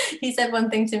 He said one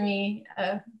thing to me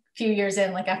a few years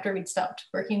in, like after we'd stopped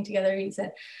working together. He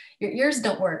said, "Your ears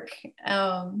don't work,"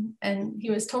 and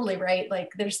he was totally right. Like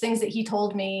there's things that he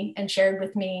told me and shared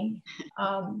with me.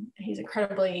 He's an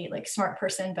incredibly like smart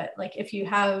person, but like if you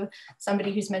have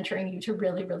somebody who's mentoring you, to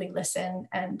really, really listen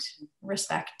and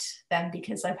respect them,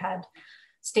 because I've had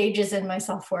stages in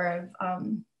myself where I've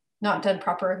not done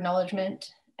proper acknowledgement,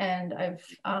 and I've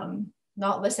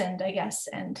not listened, I guess,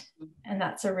 and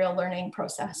that's a real learning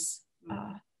process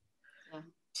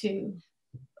too.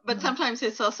 But sometimes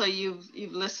it's also you've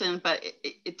listened, but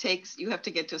it takes, you have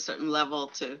to get to a certain level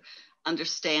to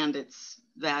understand its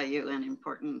value and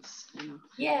importance.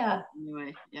 Yeah.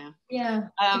 Anyway, yeah. Yeah.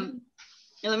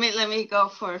 Let me go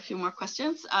for a few more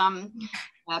questions.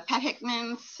 Pat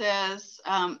Hickman says,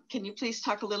 can you please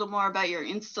talk a little more about your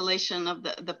installation of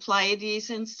the Pleiades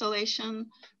installation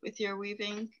with your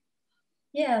weaving?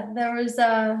 Yeah, there was,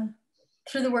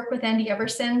 through the work with Andy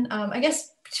Everson, I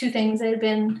guess two things. I had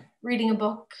been reading a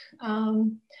book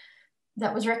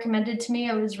that was recommended to me.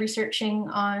 I was researching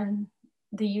on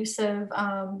the use of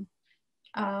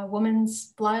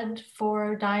woman's blood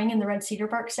for dyeing in the red cedar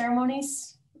bark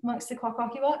ceremonies amongst the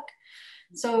Kwakwaka'wakw.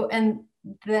 So, and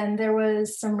then there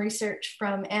was some research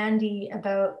from Andy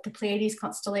about the Pleiades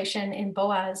constellation in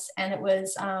Boaz, and it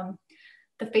was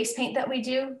the face paint that we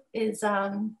do is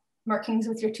markings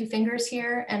with your two fingers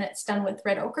here, and it's done with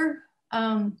red ochre.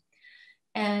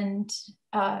 And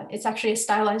it's actually a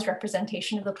stylized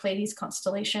representation of the Pleiades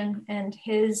constellation. And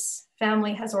his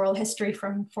family has oral history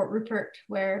from Fort Rupert,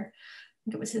 where I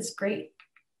think it was his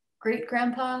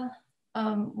great-grandpa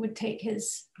would take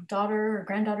his daughter or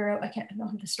granddaughter out. I don't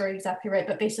have the story exactly right,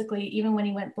 but basically even when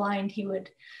he went blind, he would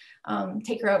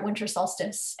take her out winter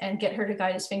solstice and get her to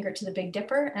guide his finger to the Big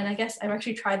Dipper. And I guess I've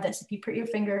actually tried this. If you put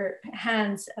your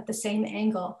hands at the same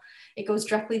angle, it goes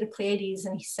directly to Pleiades.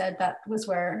 And he said that was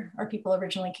where our people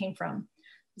originally came from.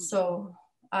 So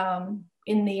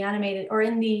in the animated, or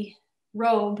in the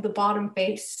robe, the bottom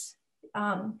face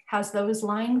has those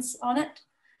lines on it.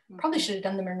 Probably should have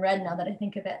done them in red now that I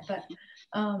think of it, but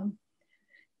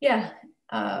yeah,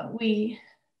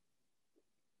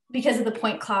 because of the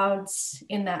point clouds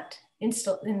in that in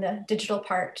the digital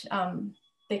part,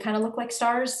 they kind of look like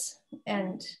stars,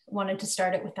 and wanted to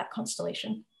start it with that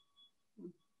constellation.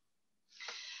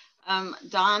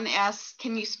 Don asks,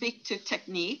 can you speak to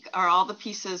technique? Are all the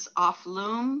pieces off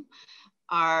loom?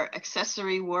 Are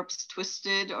accessory warps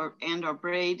twisted or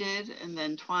braided and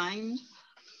then twined?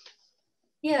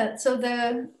 Yeah, so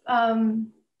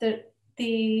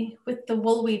with the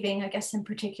wool weaving, I guess in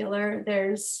particular,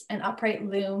 there's an upright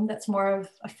loom that's more of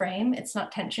a frame. It's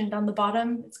not tensioned on the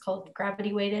bottom. It's called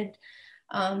gravity weighted.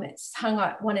 It's hung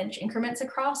at 1-inch increments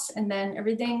across, and then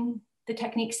everything, the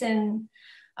techniques in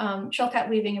Chilkat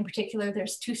weaving in particular,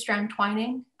 there's 2-strand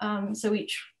twining. So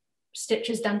each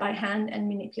stitch is done by hand and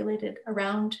manipulated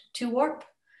around to warp.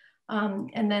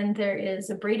 And then there is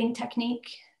a braiding technique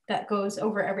that goes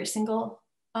over every single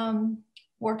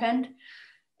warp end.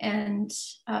 And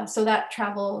so that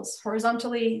travels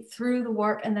horizontally through the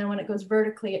warp, and then when it goes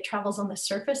vertically, it travels on the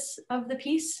surface of the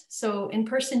piece. So in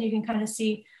person, you can kind of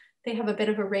see they have a bit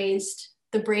of a raised,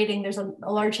 the braiding, there's a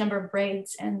large number of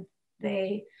braids, and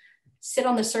they sit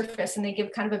on the surface, and they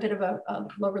give kind of a bit of a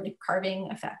low relief carving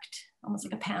effect, almost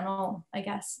like a panel, I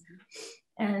guess.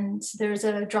 And there's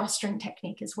a drawstring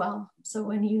technique as well. So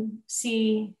when you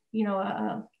see,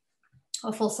 a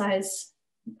full-size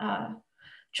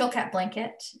Chilkat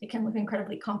blanket, it can look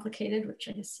incredibly complicated, which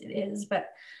I guess it is,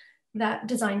 but that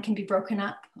design can be broken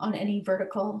up on any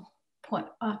vertical point.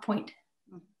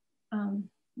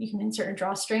 You can insert a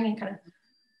drawstring and kind of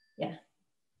yeah,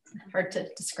 hard to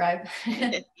describe.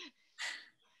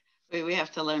 We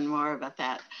have to learn more about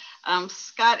that.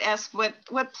 Scott asked,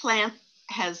 what plant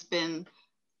has been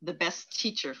the best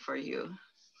teacher for you?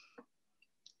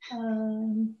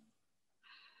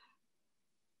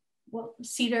 Well,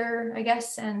 cedar, I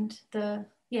guess, and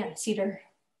cedar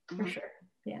for sure.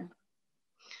 Yeah.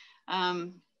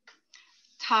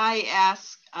 Ty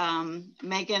asked,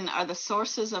 Meghann, are the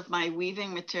sources of my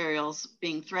weaving materials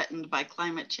being threatened by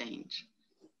climate change?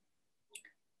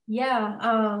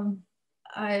 Yeah,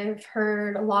 I've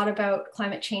heard a lot about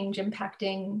climate change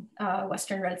impacting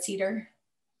Western red cedar,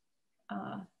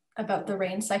 about the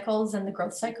rain cycles and the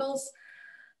growth cycles.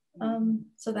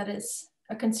 So that is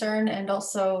a concern. And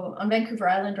also on Vancouver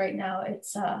Island right now,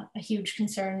 it's a huge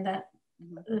concern that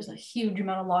there's a huge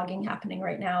amount of logging happening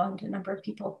right now and a number of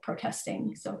people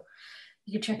protesting. So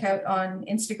you can check out on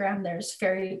Instagram, there's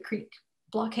Fairy Creek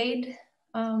Blockade.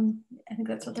 I think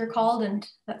that's what they're called. And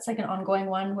that's like an ongoing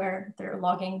one where they're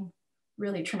logging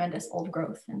really tremendous old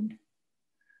growth. And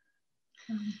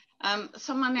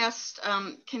someone asked,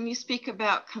 can you speak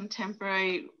about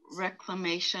contemporary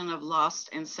reclamation of lost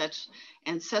and such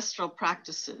ancestral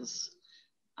practices,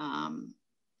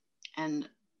 and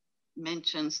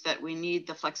mentions that we need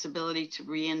the flexibility to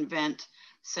reinvent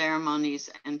ceremonies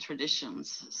and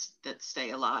traditions that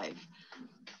stay alive?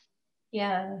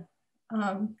 Yeah,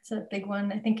 it's a big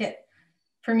one. I think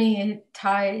for me, it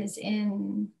ties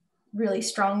in really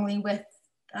strongly with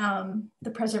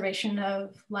the preservation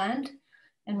of land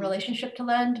and relationship to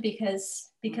land,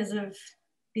 because of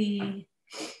the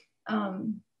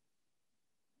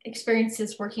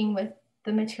experiences working with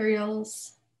the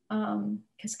materials,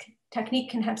 because technique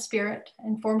can have spirit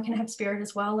and form can have spirit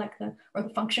as well, like the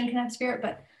function can have spirit,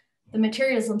 but the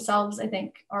materials themselves, I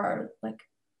think, are like,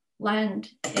 land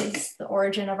is the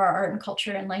origin of our art and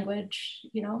culture and language,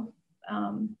 you know,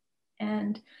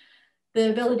 and the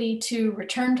ability to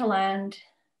return to land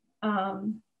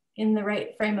in the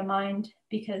right frame of mind,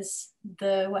 because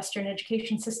the Western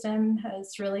education system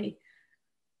has really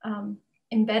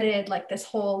embedded like this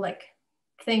whole like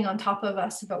thing on top of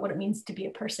us about what it means to be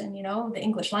a person. You know, the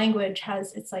English language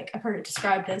has, it's like, I've heard it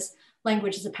described as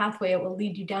language is a pathway, it will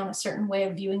lead you down a certain way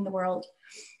of viewing the world.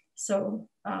 So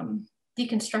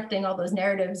deconstructing all those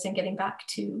narratives and getting back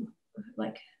to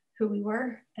like who we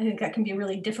were, I think that can be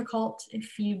really difficult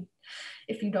if you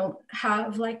don't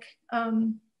have like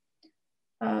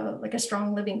a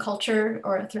strong living culture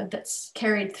or a thread that's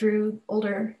carried through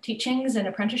older teachings and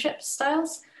apprenticeship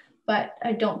styles. But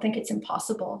I don't think it's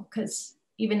impossible, because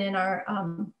even in our,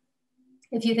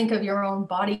 if you think of your own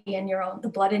body and the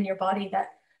blood in your body,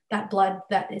 that blood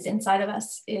that is inside of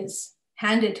us is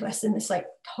handed to us in this like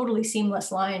totally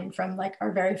seamless line from like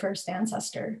our very first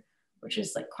ancestor, which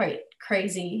is like quite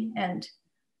crazy. And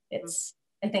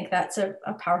I think that's a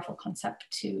powerful concept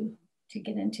to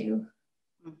get into.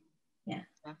 Yeah.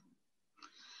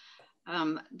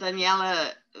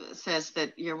 Daniela says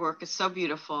that your work is so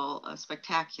beautiful,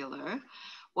 spectacular.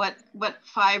 What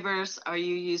fibers are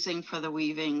you using for the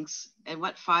weavings, and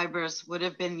what fibers would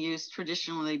have been used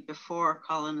traditionally before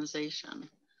colonization?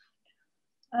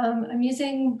 I'm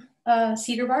using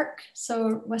cedar bark,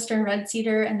 so Western red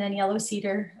cedar and then yellow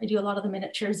cedar. I do a lot of the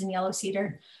miniatures in yellow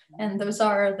cedar, and those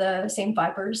are the same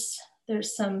fibers.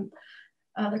 There's some,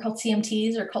 they're called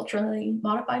CMTs, or culturally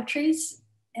modified trees,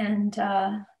 and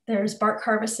there's bark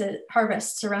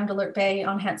harvests around Alert Bay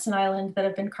on Hanson Island that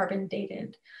have been carbon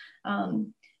dated.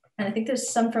 And I think there's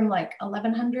some from like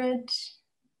 1100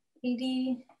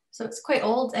 AD, so it's quite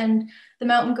old. And the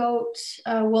mountain goat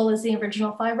wool is the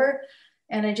original fiber.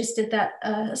 And I just did that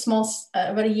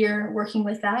about a year working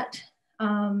with that.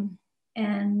 And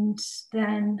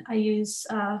then I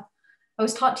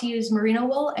was taught to use merino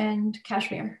wool, and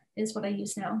cashmere is what I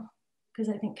use now, because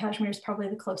I think cashmere is probably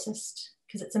the closest,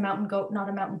 because it's a mountain goat, not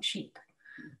a mountain sheep.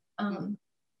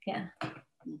 Yeah.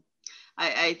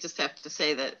 I just have to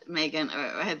say that Meghann,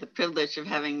 I had the privilege of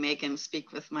having Meghann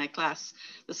speak with my class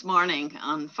this morning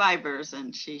on fibers,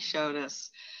 and she showed us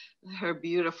her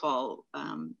beautiful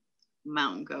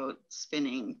mountain goat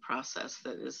spinning process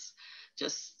that is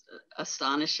just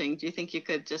astonishing. Do you think you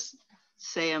could just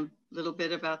say a little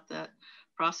bit about that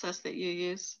process that you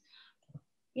use?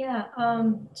 Yeah,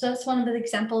 so that's one of the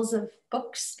examples of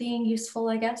books being useful,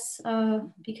 I guess,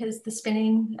 because the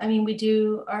spinning, I mean, we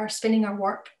do our spinning, our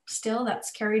warp still,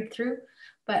 that's carried through,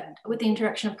 but with the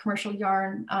introduction of commercial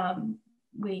yarn,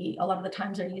 we a lot of the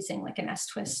times are using like an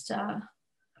S-twist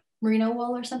merino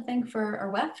wool or something for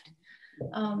our weft.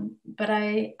 But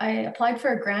I applied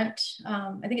for a grant.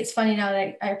 I think it's funny now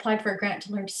that I applied for a grant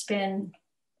to learn to spin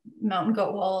mountain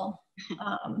goat wool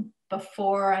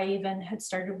before I even had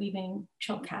started weaving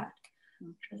Chilkat.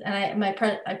 And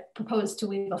I proposed to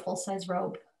weave a full-size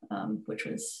robe, which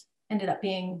ended up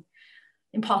being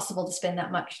impossible to spin that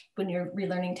much when you're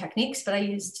relearning techniques. But I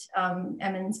used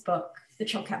Emmons' book, The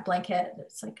Chilkat Blanket.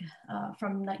 It's like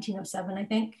from 1907, I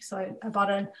think. So I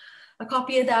bought a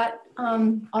copy of that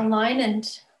online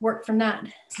and worked from that.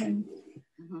 And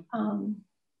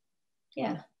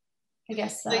yeah, I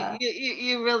guess. So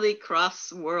you really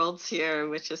cross worlds here,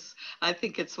 which is, I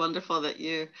think it's wonderful that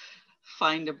you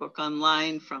find a book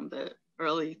online from the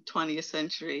early 20th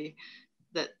century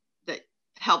that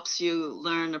helps you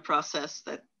learn a process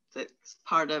that's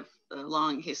part of a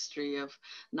long history of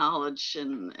knowledge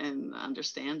and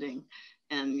understanding.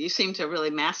 And you seem to really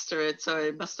master it, so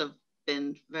it must have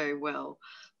been very well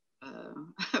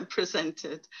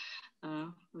presented.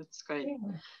 That's great.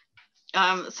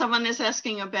 Yeah. Someone is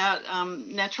asking about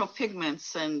natural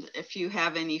pigments and if you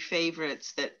have any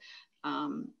favorites that,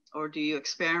 or do you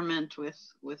experiment with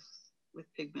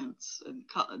pigments and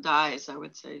dyes, I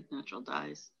would say, natural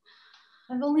dyes?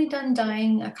 I've only done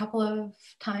dyeing a couple of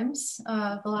times.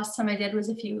 The last time I did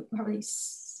was probably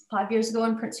 5 years ago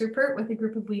in Prince Rupert with a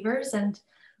group of weavers. And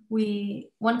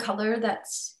one color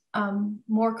that's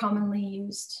more commonly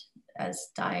used as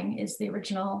dyeing is the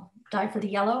original dye for the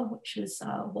yellow, which is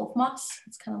wolf moss.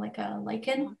 It's kind of like a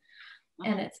lichen.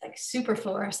 And it's like super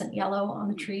fluorescent yellow on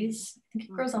the trees. I think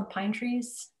it grows on pine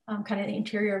trees, kind of the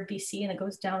interior of BC, and it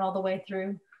goes down all the way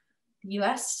through the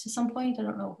US to some point. I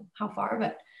don't know how far,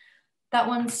 but that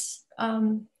one's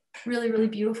really, really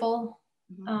beautiful,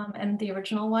 and the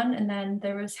original one. And then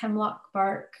there was hemlock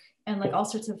bark and like all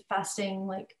sorts of fasting,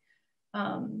 like,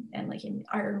 and like in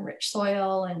iron-rich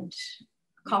soil and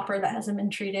copper that hasn't been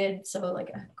treated. So like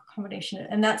a combination,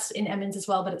 and that's in Emmons as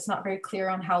well, but it's not very clear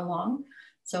on how long.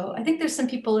 So I think there's some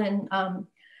people in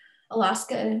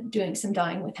Alaska doing some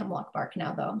dyeing with hemlock bark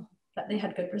now, though, that they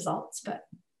had good results. But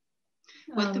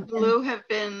would the blue have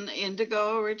been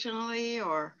indigo originally,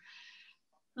 or?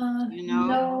 You know?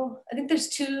 No, I think there's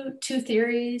two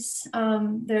theories.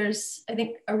 There's, I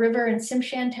think, a river in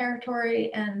Tsimshian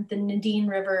territory and the Naaxiin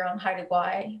River on Haida and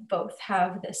Kwakwakw'wakw both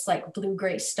have this like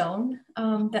blue-gray stone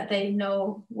that they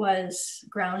know was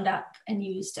ground up and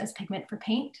used as pigment for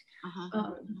paint.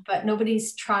 But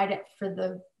nobody's tried it for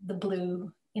the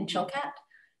blue in Chilkat.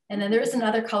 And then there is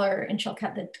another color in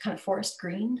Chilkat, that kind of forest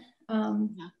green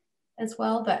as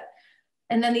well.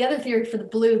 And then the other theory for the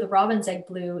blue, the robin's egg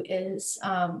blue, is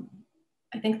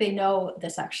I think they know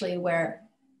this actually, where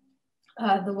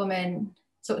the woman,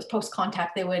 so it was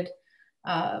post-contact, they would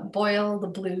boil the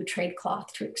blue trade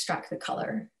cloth to extract the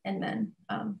color and then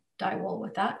dye wool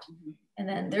with that. And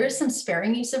then there is some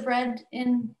sparing use of red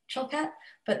in Chilkat,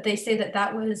 but they say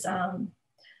that was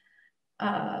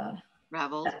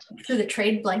raveled through the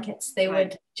trade blankets. They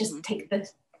would just take the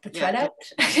thread out.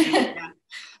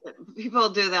 People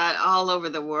do that all over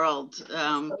the world.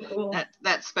 So cool.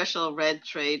 That special red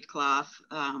trade cloth,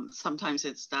 sometimes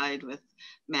it's dyed with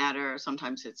madder,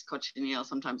 sometimes it's cochineal,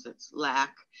 sometimes it's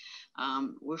lac.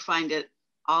 We find it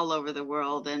all over the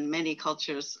world, and many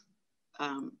cultures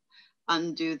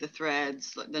undo the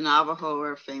threads. The Navajo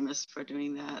are famous for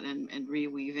doing that and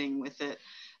reweaving with it.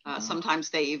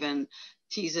 Sometimes they even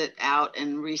tease it out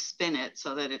and respin it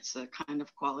so that it's the kind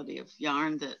of quality of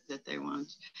yarn that they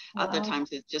want. Wow. Other times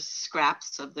it's just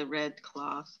scraps of the red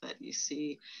cloth that you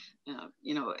see,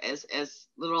 you know, as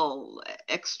little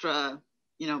extra,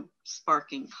 you know,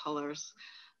 sparking colors.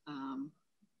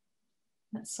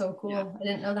 That's so cool. Yeah. I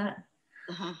didn't know that.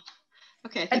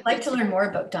 Okay. I'd like to learn more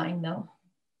about dyeing though.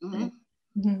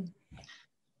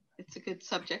 It's a good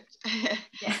subject.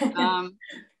 Yeah.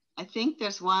 I think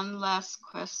there's one last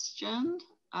question.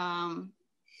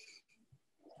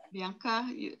 Bianca,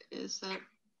 is that?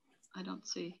 I don't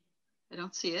see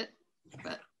it,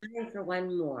 but. Time for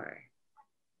one more.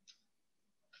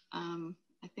 I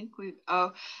think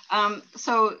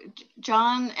so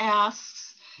John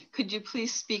asks, could you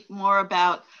please speak more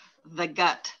about the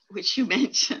gut, which you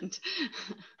mentioned?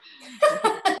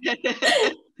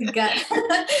 The gut.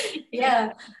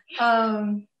 Yeah.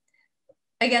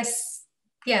 I guess.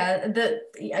 Yeah,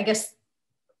 I guess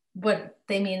what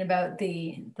they mean about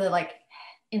the like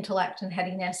intellect and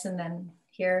headiness, and then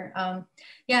here,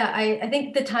 yeah, I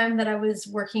think the time that I was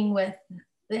working with,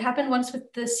 it happened once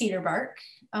with the cedar bark,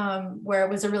 where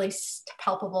it was a really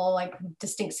palpable, like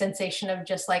distinct sensation of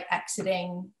just like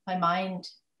exiting my mind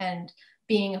and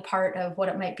being a part of what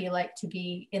it might be like to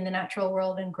be in the natural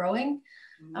world and growing,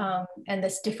 and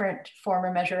this different form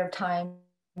or measure of time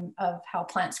of how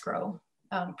plants grow.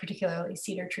 Particularly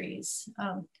cedar trees,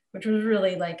 which was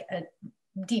really like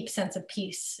deep sense of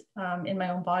peace in my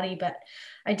own body. But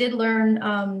I did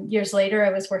learn years later,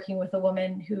 I was working with a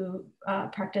woman who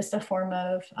practiced a form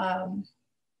of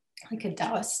like a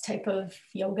Taoist type of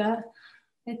yoga,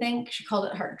 I think. She called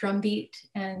it heart drum beat.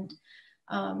 And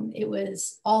it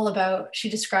was all about, she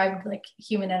described like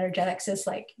human energetics as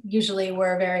like, usually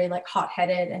we're very like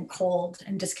hot-headed and cold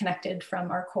and disconnected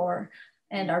from our core,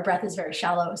 and our breath is very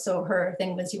shallow. So her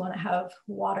thing was, you want to have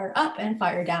water up and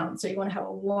fire down. So you want to have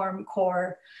a warm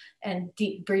core and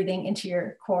deep breathing into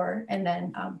your core, and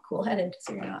then cool-headed,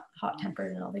 so you're not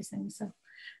hot-tempered and all these things. So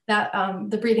that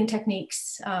the breathing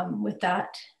techniques with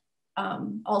that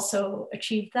also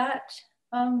achieved that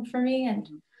for me. And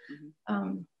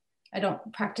I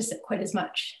don't practice it quite as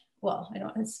much. Well, I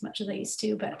don't as much as I used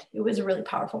to, but it was a really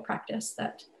powerful practice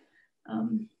that,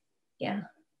 yeah,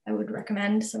 I would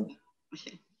recommend. So,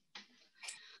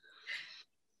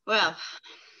 well,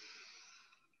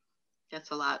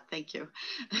 that's a lot. Thank you.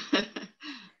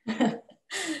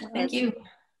 Thank you.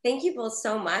 Thank you both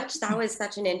so much. That was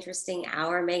such an interesting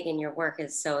hour. Meghann, your work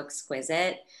is so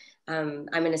exquisite. I'm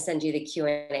going to send you the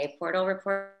Q&A portal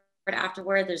report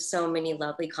afterward. There's so many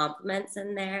lovely compliments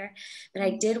in there, but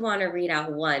I did want to read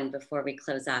out one before we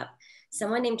close up.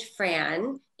 Someone named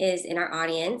Fran is in our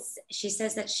audience. She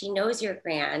says that she knows your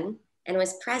gran and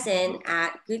was present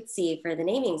at Gutsi for the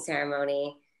naming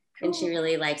ceremony. Cool. And she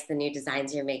really likes the new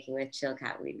designs you're making with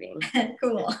Chilkat weaving.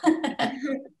 Cool.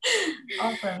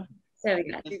 Awesome. So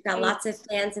we've got lots of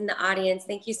fans in the audience.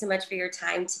 Thank you so much for your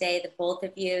time today, the both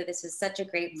of you. This was such a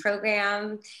great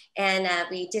program. And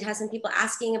we did have some people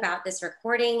asking about this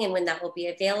recording and when that will be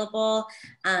available.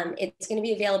 It's going to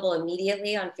be available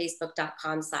immediately on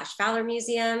facebook.com/Fowler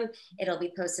Museum. It'll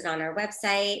be posted on our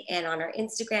website and on our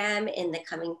Instagram in the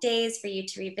coming days for you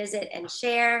to revisit and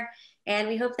share. And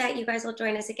we hope that you guys will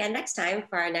join us again next time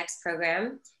for our next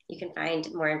program. You can find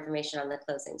more information on the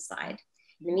closing slide.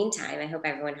 In the meantime, I hope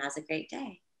everyone has a great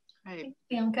day. Right. Thanks,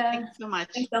 Bianca. Thanks so much.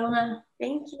 Thanks, Elena.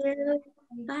 Thank you.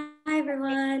 Bye,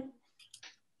 everyone.